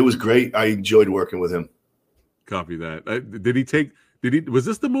 It was great. I enjoyed working with him. Copy that. Was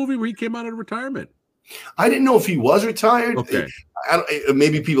this the movie where he came out of retirement? I didn't know if he was retired. Okay.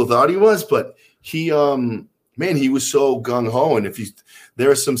 Maybe people thought he was, but he was so gung-ho. And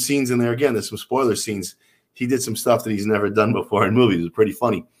there are some scenes in there, again, there's some spoiler scenes. He did some stuff that he's never done before in movies. It was pretty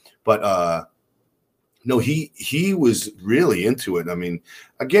funny. But no, he was really into it. I mean,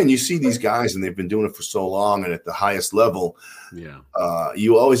 again, you see these guys and they've been doing it for so long and at the highest level. Yeah.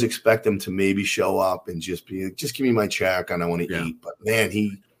 You always expect them to maybe show up and just give me my check and I want to eat. But man,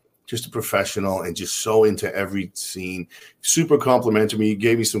 he just a professional and just so into every scene. Super complimentary. He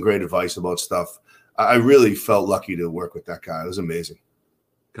gave me some great advice about stuff. I really felt lucky to work with that guy. It was amazing.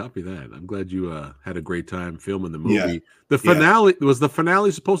 Copy that. I'm glad you had a great time filming the movie. Yeah. The finale was the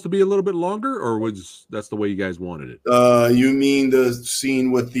finale supposed to be a little bit longer, or was that's the way you guys wanted it? You mean the scene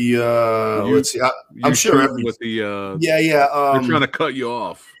with the let's see. I'm sure with the they're trying to cut you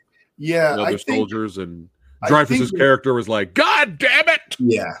off. Yeah, the other soldiers and Dreyfuss's character was like, "God damn it!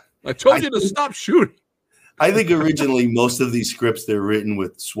 Yeah, I told you to stop shooting." I think originally most of these scripts they're written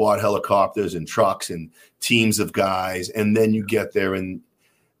with SWAT helicopters and trucks and teams of guys, and then you get there and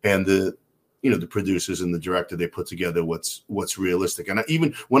the the producers and the director, they put together what's realistic. And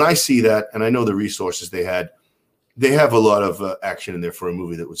even when I see that, and I know the resources they have a lot of action in there for a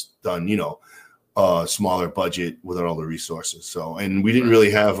movie that was done, smaller budget without all the resources. So, and we didn't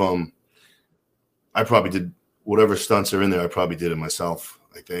really have I probably did whatever stunts are in there. I probably did it myself,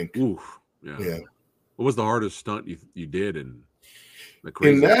 I think. Ooh, yeah. What was the hardest stunt you did in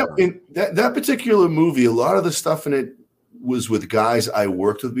that particular movie? A lot of the stuff in it was with guys I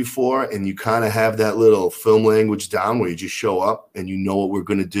worked with before, and you kind of have that little film language down where you just show up and you know what we're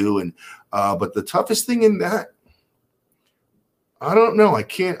going to do. And but the toughest thing in that, I don't know.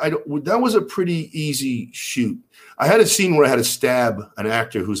 That was a pretty easy shoot. I had a scene where I had to stab an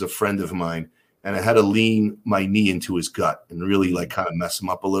actor who's a friend of mine, and I had to lean my knee into his gut and really like kind of mess him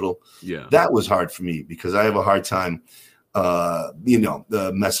up a little. Yeah, that was hard for me because I have a hard time,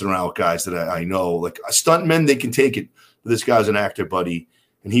 messing around with guys that I know. Like stuntmen, they can take it. This guy's an actor buddy,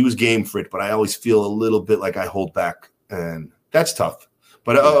 and he was game for it, but I always feel a little bit like I hold back, and that's tough.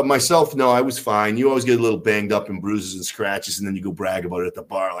 But myself, no, I was fine. You always get a little banged up and bruises and scratches, and then you go brag about it at the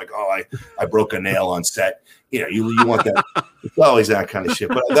bar, like, oh, I broke a nail on set. You want that. It's always that kind of shit.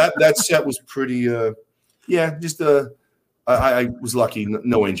 But that set was pretty, I was lucky.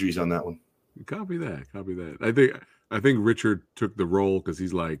 No injuries on that one. Copy that. I think Richard took the role because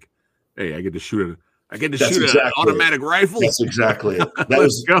he's like, hey, I get to shoot an automatic rifle. That's exactly it.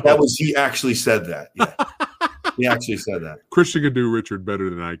 That was he actually said that. Yeah. He actually said that. Christian can do Richard better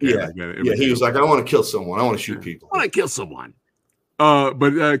than I can. Yeah. He was like, I want to kill someone. I want to shoot people. I want to kill someone.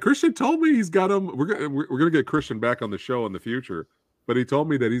 But Christian told me he's got him. We're gonna get Christian back on the show in the future. But he told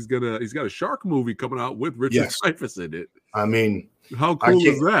me that he's got a shark movie coming out with Richard Dreyfuss in it. I mean, how cool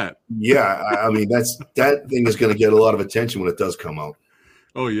is that? Yeah, I mean that thing is going to get a lot of attention when it does come out.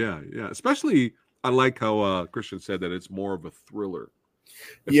 Oh yeah. Especially, I like how Christian said that it's more of a thriller.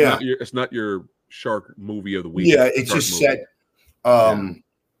 It's not your shark movie of the week. Yeah, it's just set.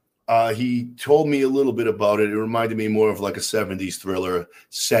 He told me a little bit about it. It reminded me more of like a 70s thriller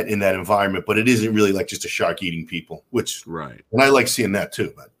set in that environment, but it isn't really like just a shark eating people, which right. And I like seeing that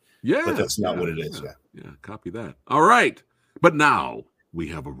too, but that's not what it is. Yeah, copy that. All right. But now we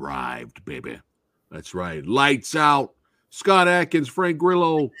have arrived, baby. That's right. Lights out. Scott Adkins, Frank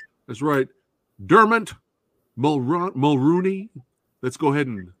Grillo. That's right. Dermot Mulrooney. Let's go ahead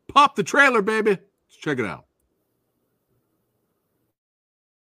and pop the trailer, baby. Let's check it out.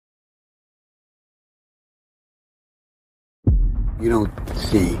 You don't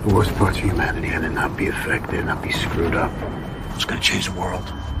see the worst parts of humanity and it not be affected, not be screwed up. I was gonna change the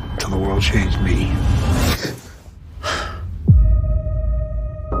world until the world changed me.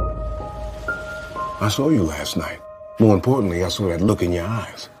 I saw you last night. More importantly, I saw that look in your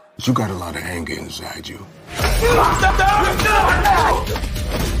eyes. But you got a lot of anger inside you.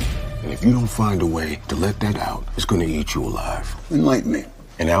 And if you don't find a way to let that out, it's gonna eat you alive. Enlighten me.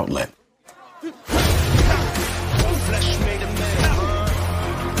 An outlet.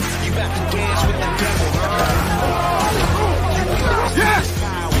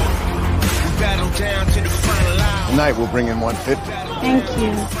 Tonight we'll bring in 150. Thank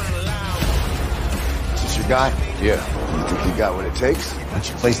you. Is this your guy? Yeah. You think you got what it takes? Why don't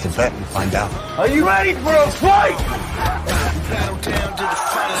you place the bet and find out? Are you ready for a fight?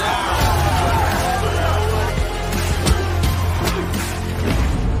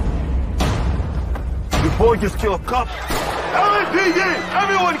 Your boy just killed a cop. LAPD!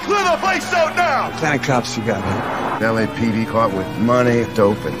 Everyone clear the place out now! What kind of cops you got, man? LAPD caught with money,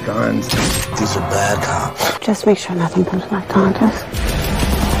 dope, and guns. These are bad cops. Just make sure nothing comes back to haunt us.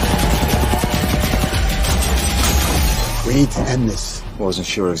 We need to end this. Wasn't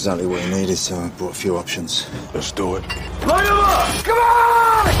sure exactly what he needed, so I brought a few options. Let's do it. Light him up! Come on!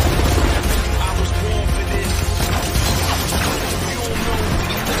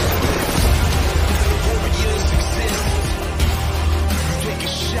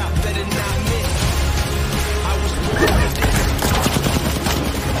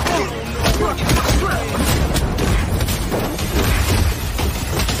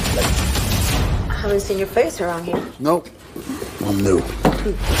 seen your face around here. Nope. I'm new.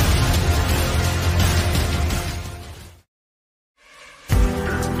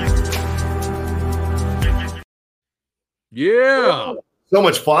 Yeah. So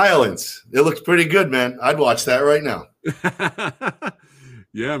much violence. It looks pretty good, man. I'd watch that right now.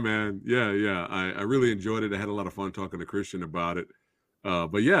 Yeah, man. Yeah. I really enjoyed it. I had a lot of fun talking to Christian about it.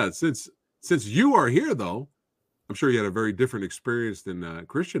 But yeah, since you are here, though, I'm sure you had a very different experience than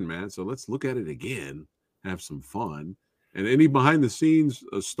Christian, man. So let's look at it again, have some fun. And any behind the scenes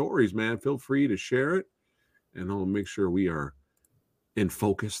stories, man, feel free to share it. And I'll make sure we are in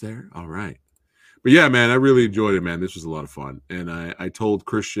focus there. All right. But yeah, man, I really enjoyed it, man. This was a lot of fun. And I told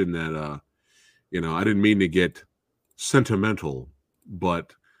Christian that, I didn't mean to get sentimental,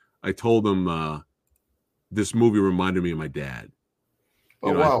 but I told him this movie reminded me of my dad.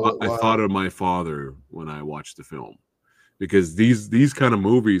 I thought of my father when I watched the film, because these kind of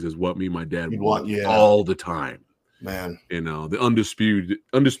movies is what me and my dad watch all the time. Man, the undisputed,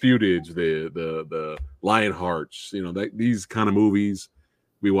 the Lionhearts, these kind of movies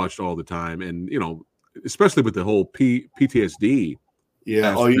we watched all the time, and especially with the whole PTSD.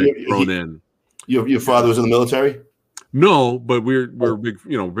 Yeah. thrown in. Your father was in the military? No, but we're big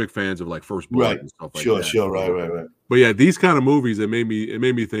big fans of like First Blood and stuff like that. Sure, right. But yeah, these kind of movies, it made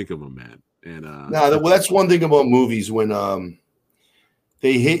me think of them, man. And that's one thing about movies when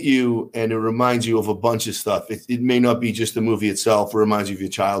they hit you and it reminds you of a bunch of stuff. It may not be just the movie itself; it reminds you of your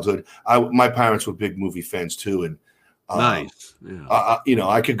childhood. My parents were big movie fans too, and nice. Yeah.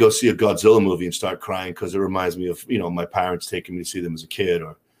 I could go see a Godzilla movie and start crying because it reminds me of my parents taking me to see them as a kid.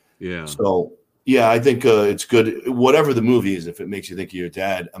 So yeah, I think it's good. Whatever the movie is, if it makes you think of your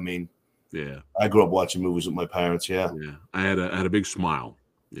dad. I mean, yeah, I grew up watching movies with my parents. Yeah. I had a big smile.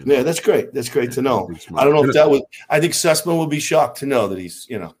 Yeah, that's great. That's great to know. I don't know if that was. I think Sussman would be shocked to know that he's.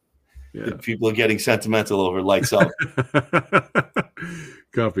 That people are getting sentimental over Lights Out.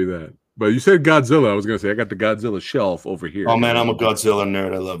 Copy that. But you said Godzilla. I was going to say, I got the Godzilla shelf over here. Oh, man, I'm a Godzilla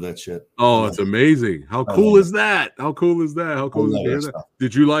nerd. I love that shit. Oh, it's amazing. How cool is that? How cool is that? How cool is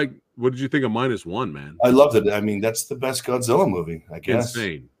that? What did you think of -1, man? I loved it. I mean, that's the best Godzilla movie, I guess.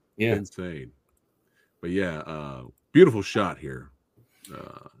 Insane. Yeah. Insane. But yeah, beautiful shot here.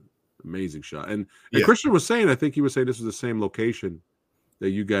 Amazing shot. And Christian was saying, I think he was saying this was the same location that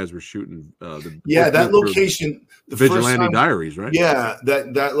you guys were shooting. That location, the Vigilante Diaries, right? Yeah,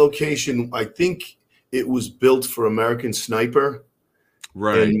 that location. I think it was built for American Sniper,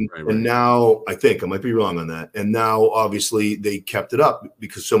 right? And now I think I might be wrong on that. And now, obviously, they kept it up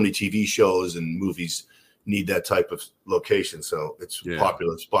because so many TV shows and movies need that type of location. So it's a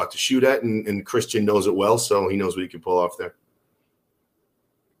popular spot to shoot at, and Christian knows it well, so he knows what he can pull off there.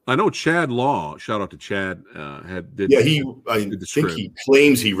 I know Chad Law. Shout out to Chad. I think he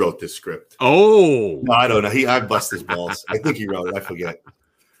claims he wrote this script. Oh, no, I don't know. I bust his balls. I think he wrote it. I forget.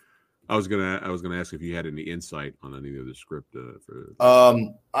 I was gonna ask if you had any insight on any of the script.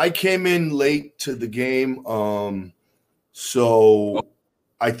 I came in late to the game, so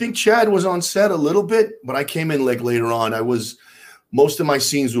I think Chad was on set a little bit, but I came in like later on. Most of my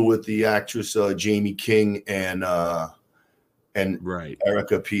scenes were with the actress Jamie King and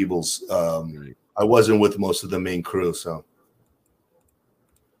Erica Peebles. I wasn't with most of the main crew, so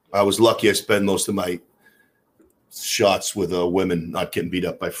I was lucky. I spent most of my shots with women, not getting beat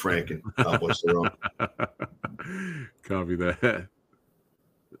up by Frank and Cowboy Cerrone. Copy that.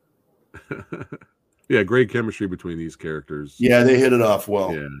 Yeah, great chemistry between these characters. Yeah, they hit it off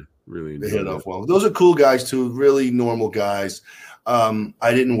well. Yeah, really. They hit it off well. Those are cool guys too, really normal guys. I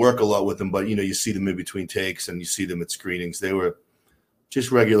didn't work a lot with them, but you see them in between takes and you see them at screenings. They were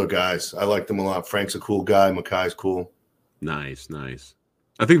just regular guys. I liked them a lot. Frank's a cool guy. Makai's cool. Nice.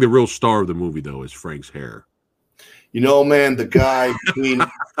 I think the real star of the movie, though, is Frank's hair. Man, the guy between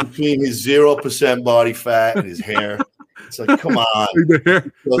his 0% body fat and his hair, it's like, come on.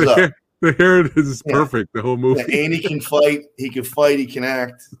 The hair is perfect, the whole movie. Yeah, and he can fight. He can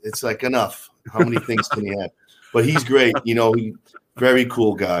act. It's like, enough. How many things can he have? But he's great. Very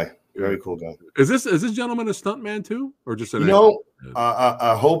cool guy. Very cool guy. Is this gentleman a stuntman too, or just an?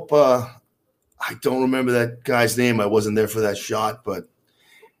 I hope. I don't remember that guy's name. I wasn't there for that shot, but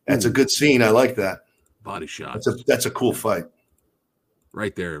that's a good scene. I like that body shot. That's a cool fight.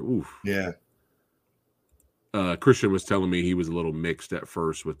 Right there. Oof. Yeah. Christian was telling me he was a little mixed at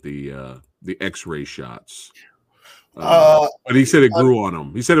first with the X-ray shots. But he said it grew on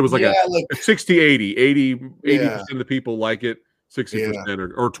him. He said it was like a 60-80. 80% of the people like it.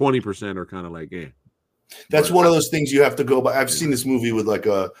 60% or 20% are kind of like, That's one of those things you have to go by. I've seen this movie with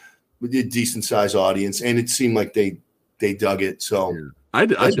a decent sized audience, and it seemed like they dug it. So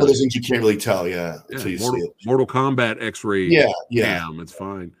That's one of those things you can't really tell, until you see it. Mortal Kombat X-ray. Yeah. Damn, it's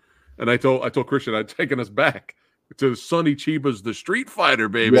fine. And I told Christian I'd taken us back to Sonny Chiba's The Street Fighter,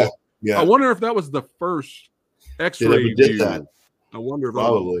 baby. Yeah. I wonder if that was the first X-ray did view. that. I wonder if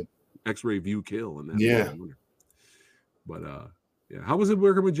Probably X-ray view kill in that. Yeah. But how was it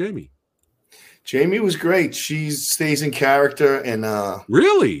working with Jamie? Jamie was great. She stays in character and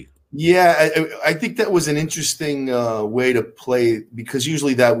really. Yeah, I think that was an interesting way to play, because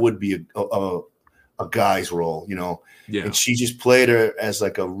usually that would be a guy's role, you know. Yeah. And she just played her as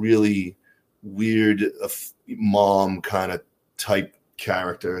like a really weird mom kind of type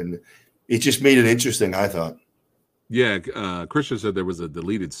character, and it just made it interesting, I thought. Yeah, Christian said there was a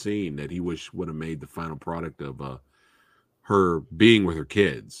deleted scene that he wished would have made the final product of her being with her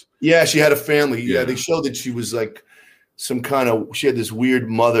kids. Yeah, she had a family. Yeah, they showed that she was like she had this weird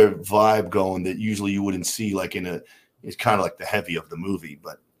mother vibe going that usually you wouldn't see like it's kind of like the heavy of the movie.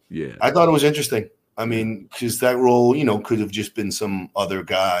 But yeah, I thought it was interesting. I mean, because that role, you know, could have just been some other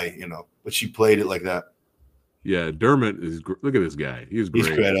guy, you know, but she played it like that. Yeah, Dermot is. Look at this guy. He's great.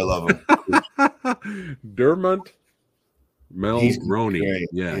 He's great. I love him. Dermot Mulroney.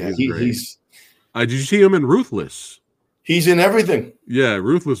 Yeah, he's great. Did you see him in Ruthless? He's in everything. Yeah,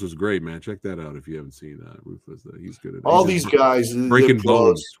 Ruthless was great, man. Check that out if you haven't seen Ruthless. He's good at all these guys. Breaking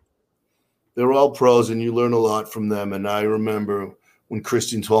bones. They're all pros, and you learn a lot from them. And I remember when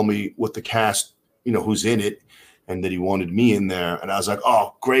Christian told me what the cast, you know, who's in it, and that he wanted me in there, and I was like,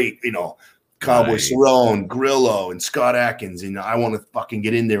 oh, great, you know, Cowboy Cerrone, Grillo, and Scott Adkins, and I want to fucking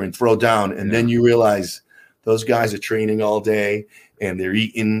get in there and throw down. And then you realize those guys are training all day, and they're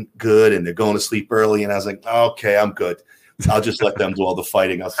eating good, and they're going to sleep early. And I was like, okay, I'm good. I'll just let them do all the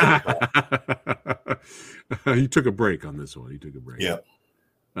fighting. I'll sit back. You took a break on this one. You took a break. Yeah.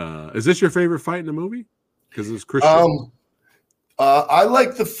 Is this your favorite fight in the movie? Because it's Christian. I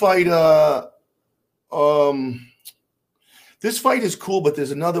like the fight. This fight is cool, but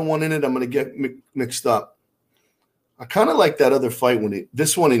there's another one in it. I'm going to get mixed up. I kind of like that other fight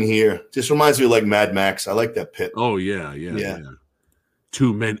this one in here just reminds me of like Mad Max. I like that pit. Oh yeah.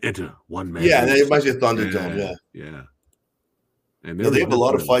 Two men enter, one man. Yeah, it reminds me of Thunderdome. Yeah. And they have a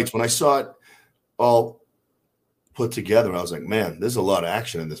lot of fights. When I saw it all put together, I was like, man, there's a lot of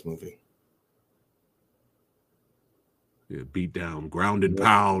action in this movie. Yeah, beat down, ground and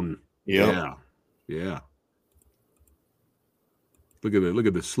pound. Yeah. Look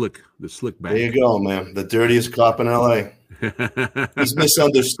at the slick back. There you go, man. The dirtiest cop in LA. He's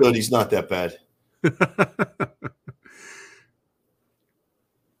misunderstood. He's not that bad.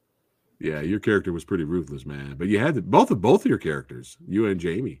 Yeah, your character was pretty ruthless, man. But you had both of your characters, you and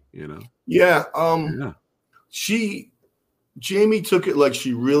Jamie, you know. Yeah. Jamie took it like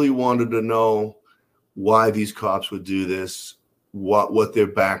she really wanted to know why these cops would do this, what their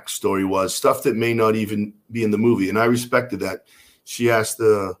backstory was, stuff that may not even be in the movie. And I respected that. She asked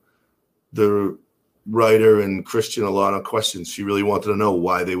the writer and Christian a lot of questions. She really wanted to know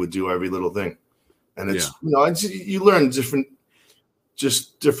why they would do every little thing. And it's, you learn different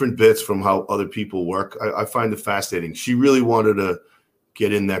bits from how other people work. I find it fascinating. She really wanted to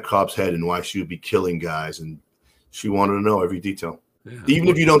get in that cop's head and why she would be killing guys. And she wanted to know every detail. Yeah, even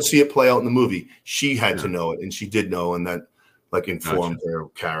if you don't see it play out in the movie, she had to know it. And she did know, and that like informed her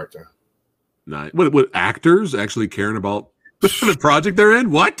character. Nice. What actors actually caring about the project they're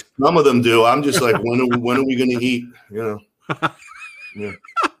in? What? Some of them do. I'm just like, when are we going to eat? You know? Yeah.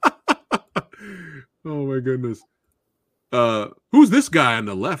 Oh my goodness. Who's this guy on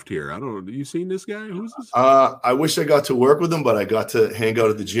the left here? I don't know. Do you seen this guy? Who's this? I wish I got to work with him, but I got to hang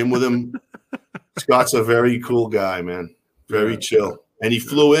out at the gym with him. Scott's a very cool guy, man. Very chill. And he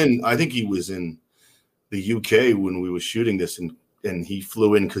flew in. I think he was in the UK when we were shooting this, and he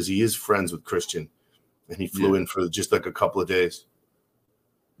flew in because he is friends with Christian. And he flew in for just like a couple of days.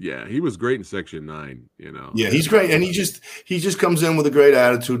 Yeah, he was great in Section 9, you know. Yeah, he's great. And he just comes in with a great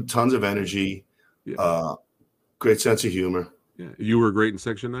attitude, tons of energy, great sense of humor. Yeah, you were great in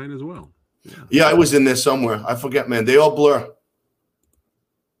Section 9 as well. Yeah, I was in there somewhere. I forget, man. They all blur.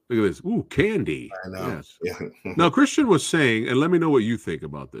 Look at this. Ooh, candy. I know. Yes. Yeah. Now, Christian was saying, and let me know what you think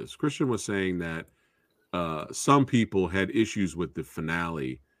about this. Christian was saying that some people had issues with the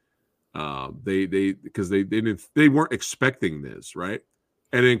finale. Because they weren't expecting this, right?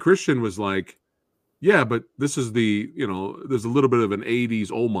 And then Christian was like, yeah, but this is there's a little bit of an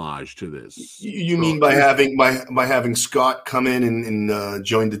 80s homage to this. You mean by having Scott come in and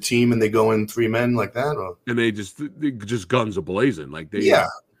join the team, and they go in 3 men like that? Or? And they just guns a-blazing. Like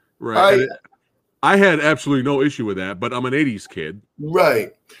right. I had absolutely no issue with that, but I'm an 80s kid.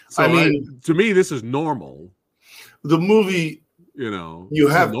 Right. So I mean, to me, this is normal. The movie You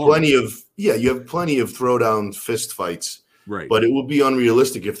have plenty of throwdown fist fights, right? But it would be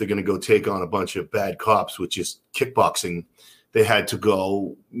unrealistic if they're going to go take on a bunch of bad cops with just kickboxing. They had to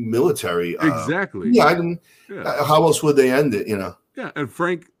go military. Exactly. I didn't. How else would they end it? Yeah, and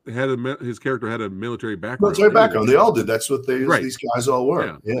Frank his character had a military background. Military background. They all did. That's what these guys all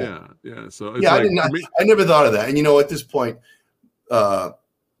were. Yeah. So it's I never thought of that. And at this point,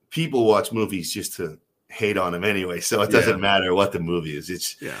 people watch movies just to hate on them anyway. So it doesn't matter what the movie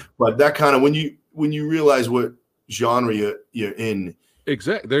is. But that kind of when you realize what genre you're in,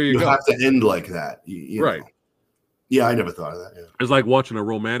 exactly. There you go. You have to end like that. Right. Know. Yeah, I never thought of that. Yeah. It's like watching a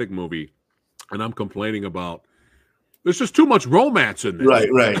romantic movie, and I'm complaining about. There's just too much romance in there.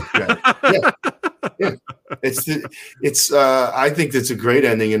 Right. Yeah. It's I think that's a great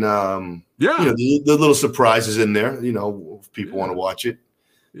ending, and the little surprises in there. If people want to watch it.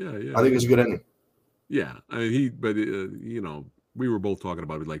 Yeah. I think it's a good ending. Yeah, we were both talking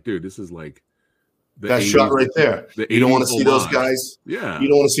about it. Like, dude, this is like that shot right there. You don't want to see those guys. Yeah, you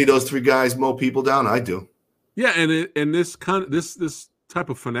don't want to see those three guys mow people down. I do. Yeah, and this type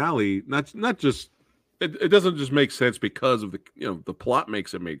of finale, not just. It doesn't just make sense because of the plot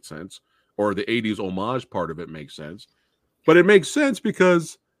makes it make sense, or the 80s homage part of it makes sense, but it makes sense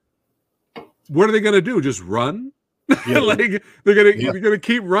because what are they going to do? Just run? Like they're gonna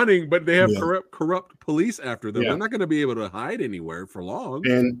keep running, but they have corrupt police after them. They're not going to be able to hide anywhere for long.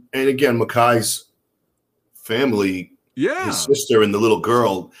 And again, Mackay's family, his sister and the little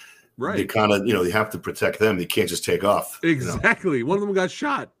girl, they kind of they have to protect them. They can't just take off. Exactly. One of them got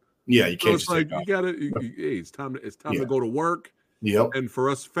shot. Yeah, you can't. So it's like you gotta. Hey, it's time to go to work. Yep. And for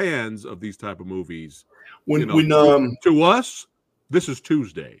us fans of these type of movies, to us, this is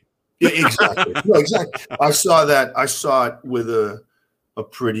Tuesday. Yeah, exactly. Exactly. I saw it with a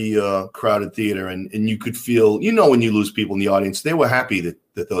pretty crowded theater, and you could feel, when you lose people in the audience, they were happy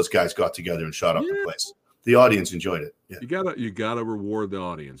that those guys got together and shot up the place. The audience enjoyed it. Yeah. You gotta reward the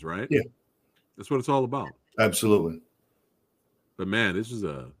audience, right? Yeah. That's what it's all about. Absolutely. But man, this is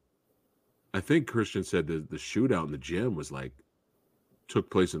I think Christian said the shootout in the gym was took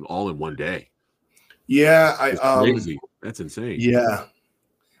place all in one day. Yeah, crazy. That's insane. Yeah,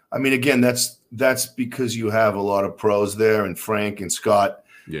 I mean, again, that's because you have a lot of pros there, and Frank and Scott.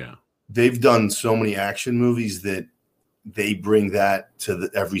 Yeah, they've done so many action movies that they bring that to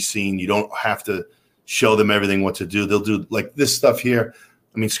every scene. You don't have to show them everything what to do. They'll do like this stuff here.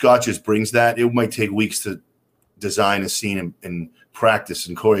 I mean, Scott just brings that. It might take weeks to design a scene and practice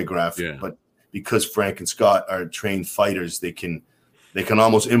and choreograph, but because Frank and Scott are trained fighters, they can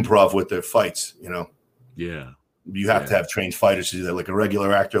almost improv with their fights. Yeah, you have to have trained fighters to do that. Like a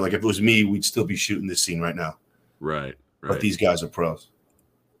regular actor, like if it was me, we'd still be shooting this scene right now. Right. But these guys are pros.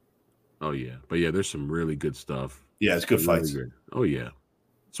 Oh yeah, but yeah, there's some really good stuff. Yeah, it's good fights. Good. Oh yeah,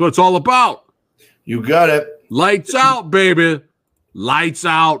 that's what it's all about. You got it. Lights out, baby. Lights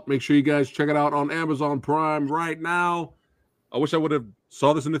out. Make sure you guys check it out on Amazon Prime right now. I wish I would have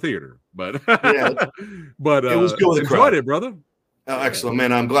saw this in the theater, but but it was good with the crowd. Enjoyed it, brother. Oh, excellent,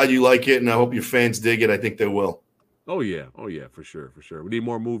 man. I'm glad you like it, and I hope your fans dig it. I think they will. Oh yeah, for sure. We need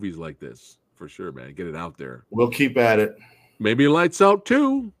more movies like this, for sure, man. Get it out there. We'll keep at it. Maybe Lights Out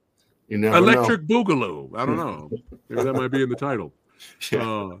too. You never Electric Boogaloo. I don't know. Maybe that might be in the title.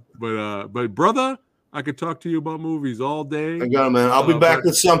 But brother, I could talk to you about movies all day. I got it, man. I'll be back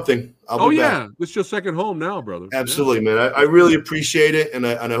with something. I'll be back. This is your second home now, brother. Absolutely, man. I really appreciate it, and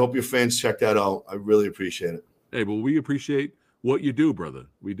I hope your fans check that out. I really appreciate it. Hey, well, we appreciate what you do, brother.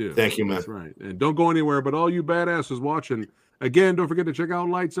 We do. Thank you, man. That's right. And don't go anywhere. But all you badasses watching, again, don't forget to check out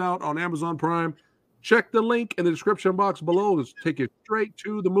Lights Out on Amazon Prime. Check the link in the description box below. It'll take you straight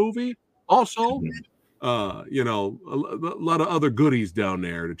to the movie. Also, a lot of other goodies down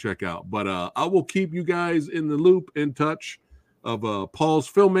there to check out. But I will keep you guys in the loop, in touch of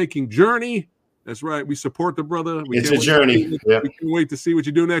Paul's filmmaking journey. That's right. We support the brother. It's a journey. We can wait to see what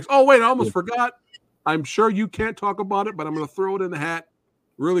you do next. Oh, wait, I almost forgot. I'm sure you can't talk about it, but I'm going to throw it in the hat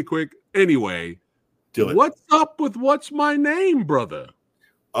really quick. Anyway, do it. What's up with What's My Name, brother?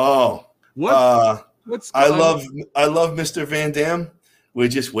 Oh, what's I love Mr. Van Damme. We're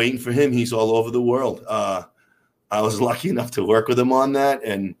just waiting for him. He's all over the world. I was lucky enough to work with him on that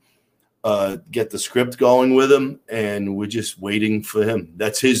and get the script going with him, and we're just waiting for him.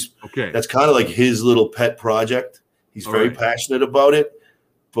 That's his. Okay. That's kind of like his little pet project. He's very passionate about it,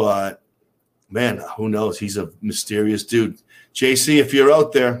 but man, who knows? He's a mysterious dude. JC, if you're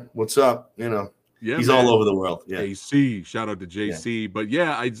out there, what's up? Yeah, he's man. all over the world. Yeah. JC, shout out to JC. But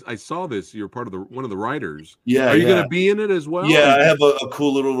yeah, I saw this. You're part of one of the writers. Yeah. Are you going to be in it as well? Yeah, I have a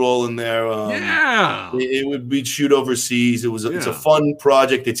cool little role in there. Yeah. It would be shoot overseas. It's a Yeah. fun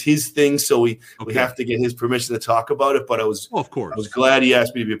project. It's his thing, so we Okay. have to get his permission to talk about it. But Well, of course. I was glad he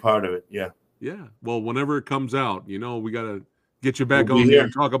asked me to be a part of it. Yeah. Yeah. Well, whenever it comes out, we got to get you back We'll be on here here.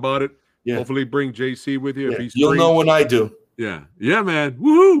 and talk about it. Yeah. Hopefully bring JC with you if Yeah. he's You'll free. know when I do. Yeah. Yeah, man.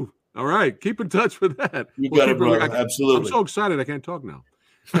 Woohoo. All right. Keep in touch with that. You We'll got it, keep brother. I'm Absolutely. so excited. I can't talk now.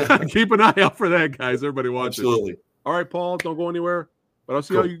 Keep an eye out for that, guys. Everybody watch it. Absolutely. All right, Paul, don't go anywhere. But I'll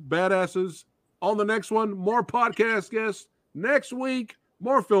see all you badasses on the next one. More podcast guests next week.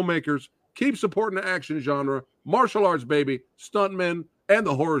 More filmmakers. Keep supporting the action genre, martial arts, baby, stuntmen, and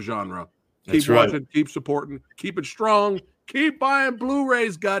the horror genre. That's Keep right. watching, keep supporting, keep it strong, keep buying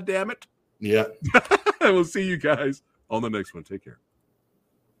Blu-rays, goddammit. Yeah. And we'll see you guys on the next one. Take care.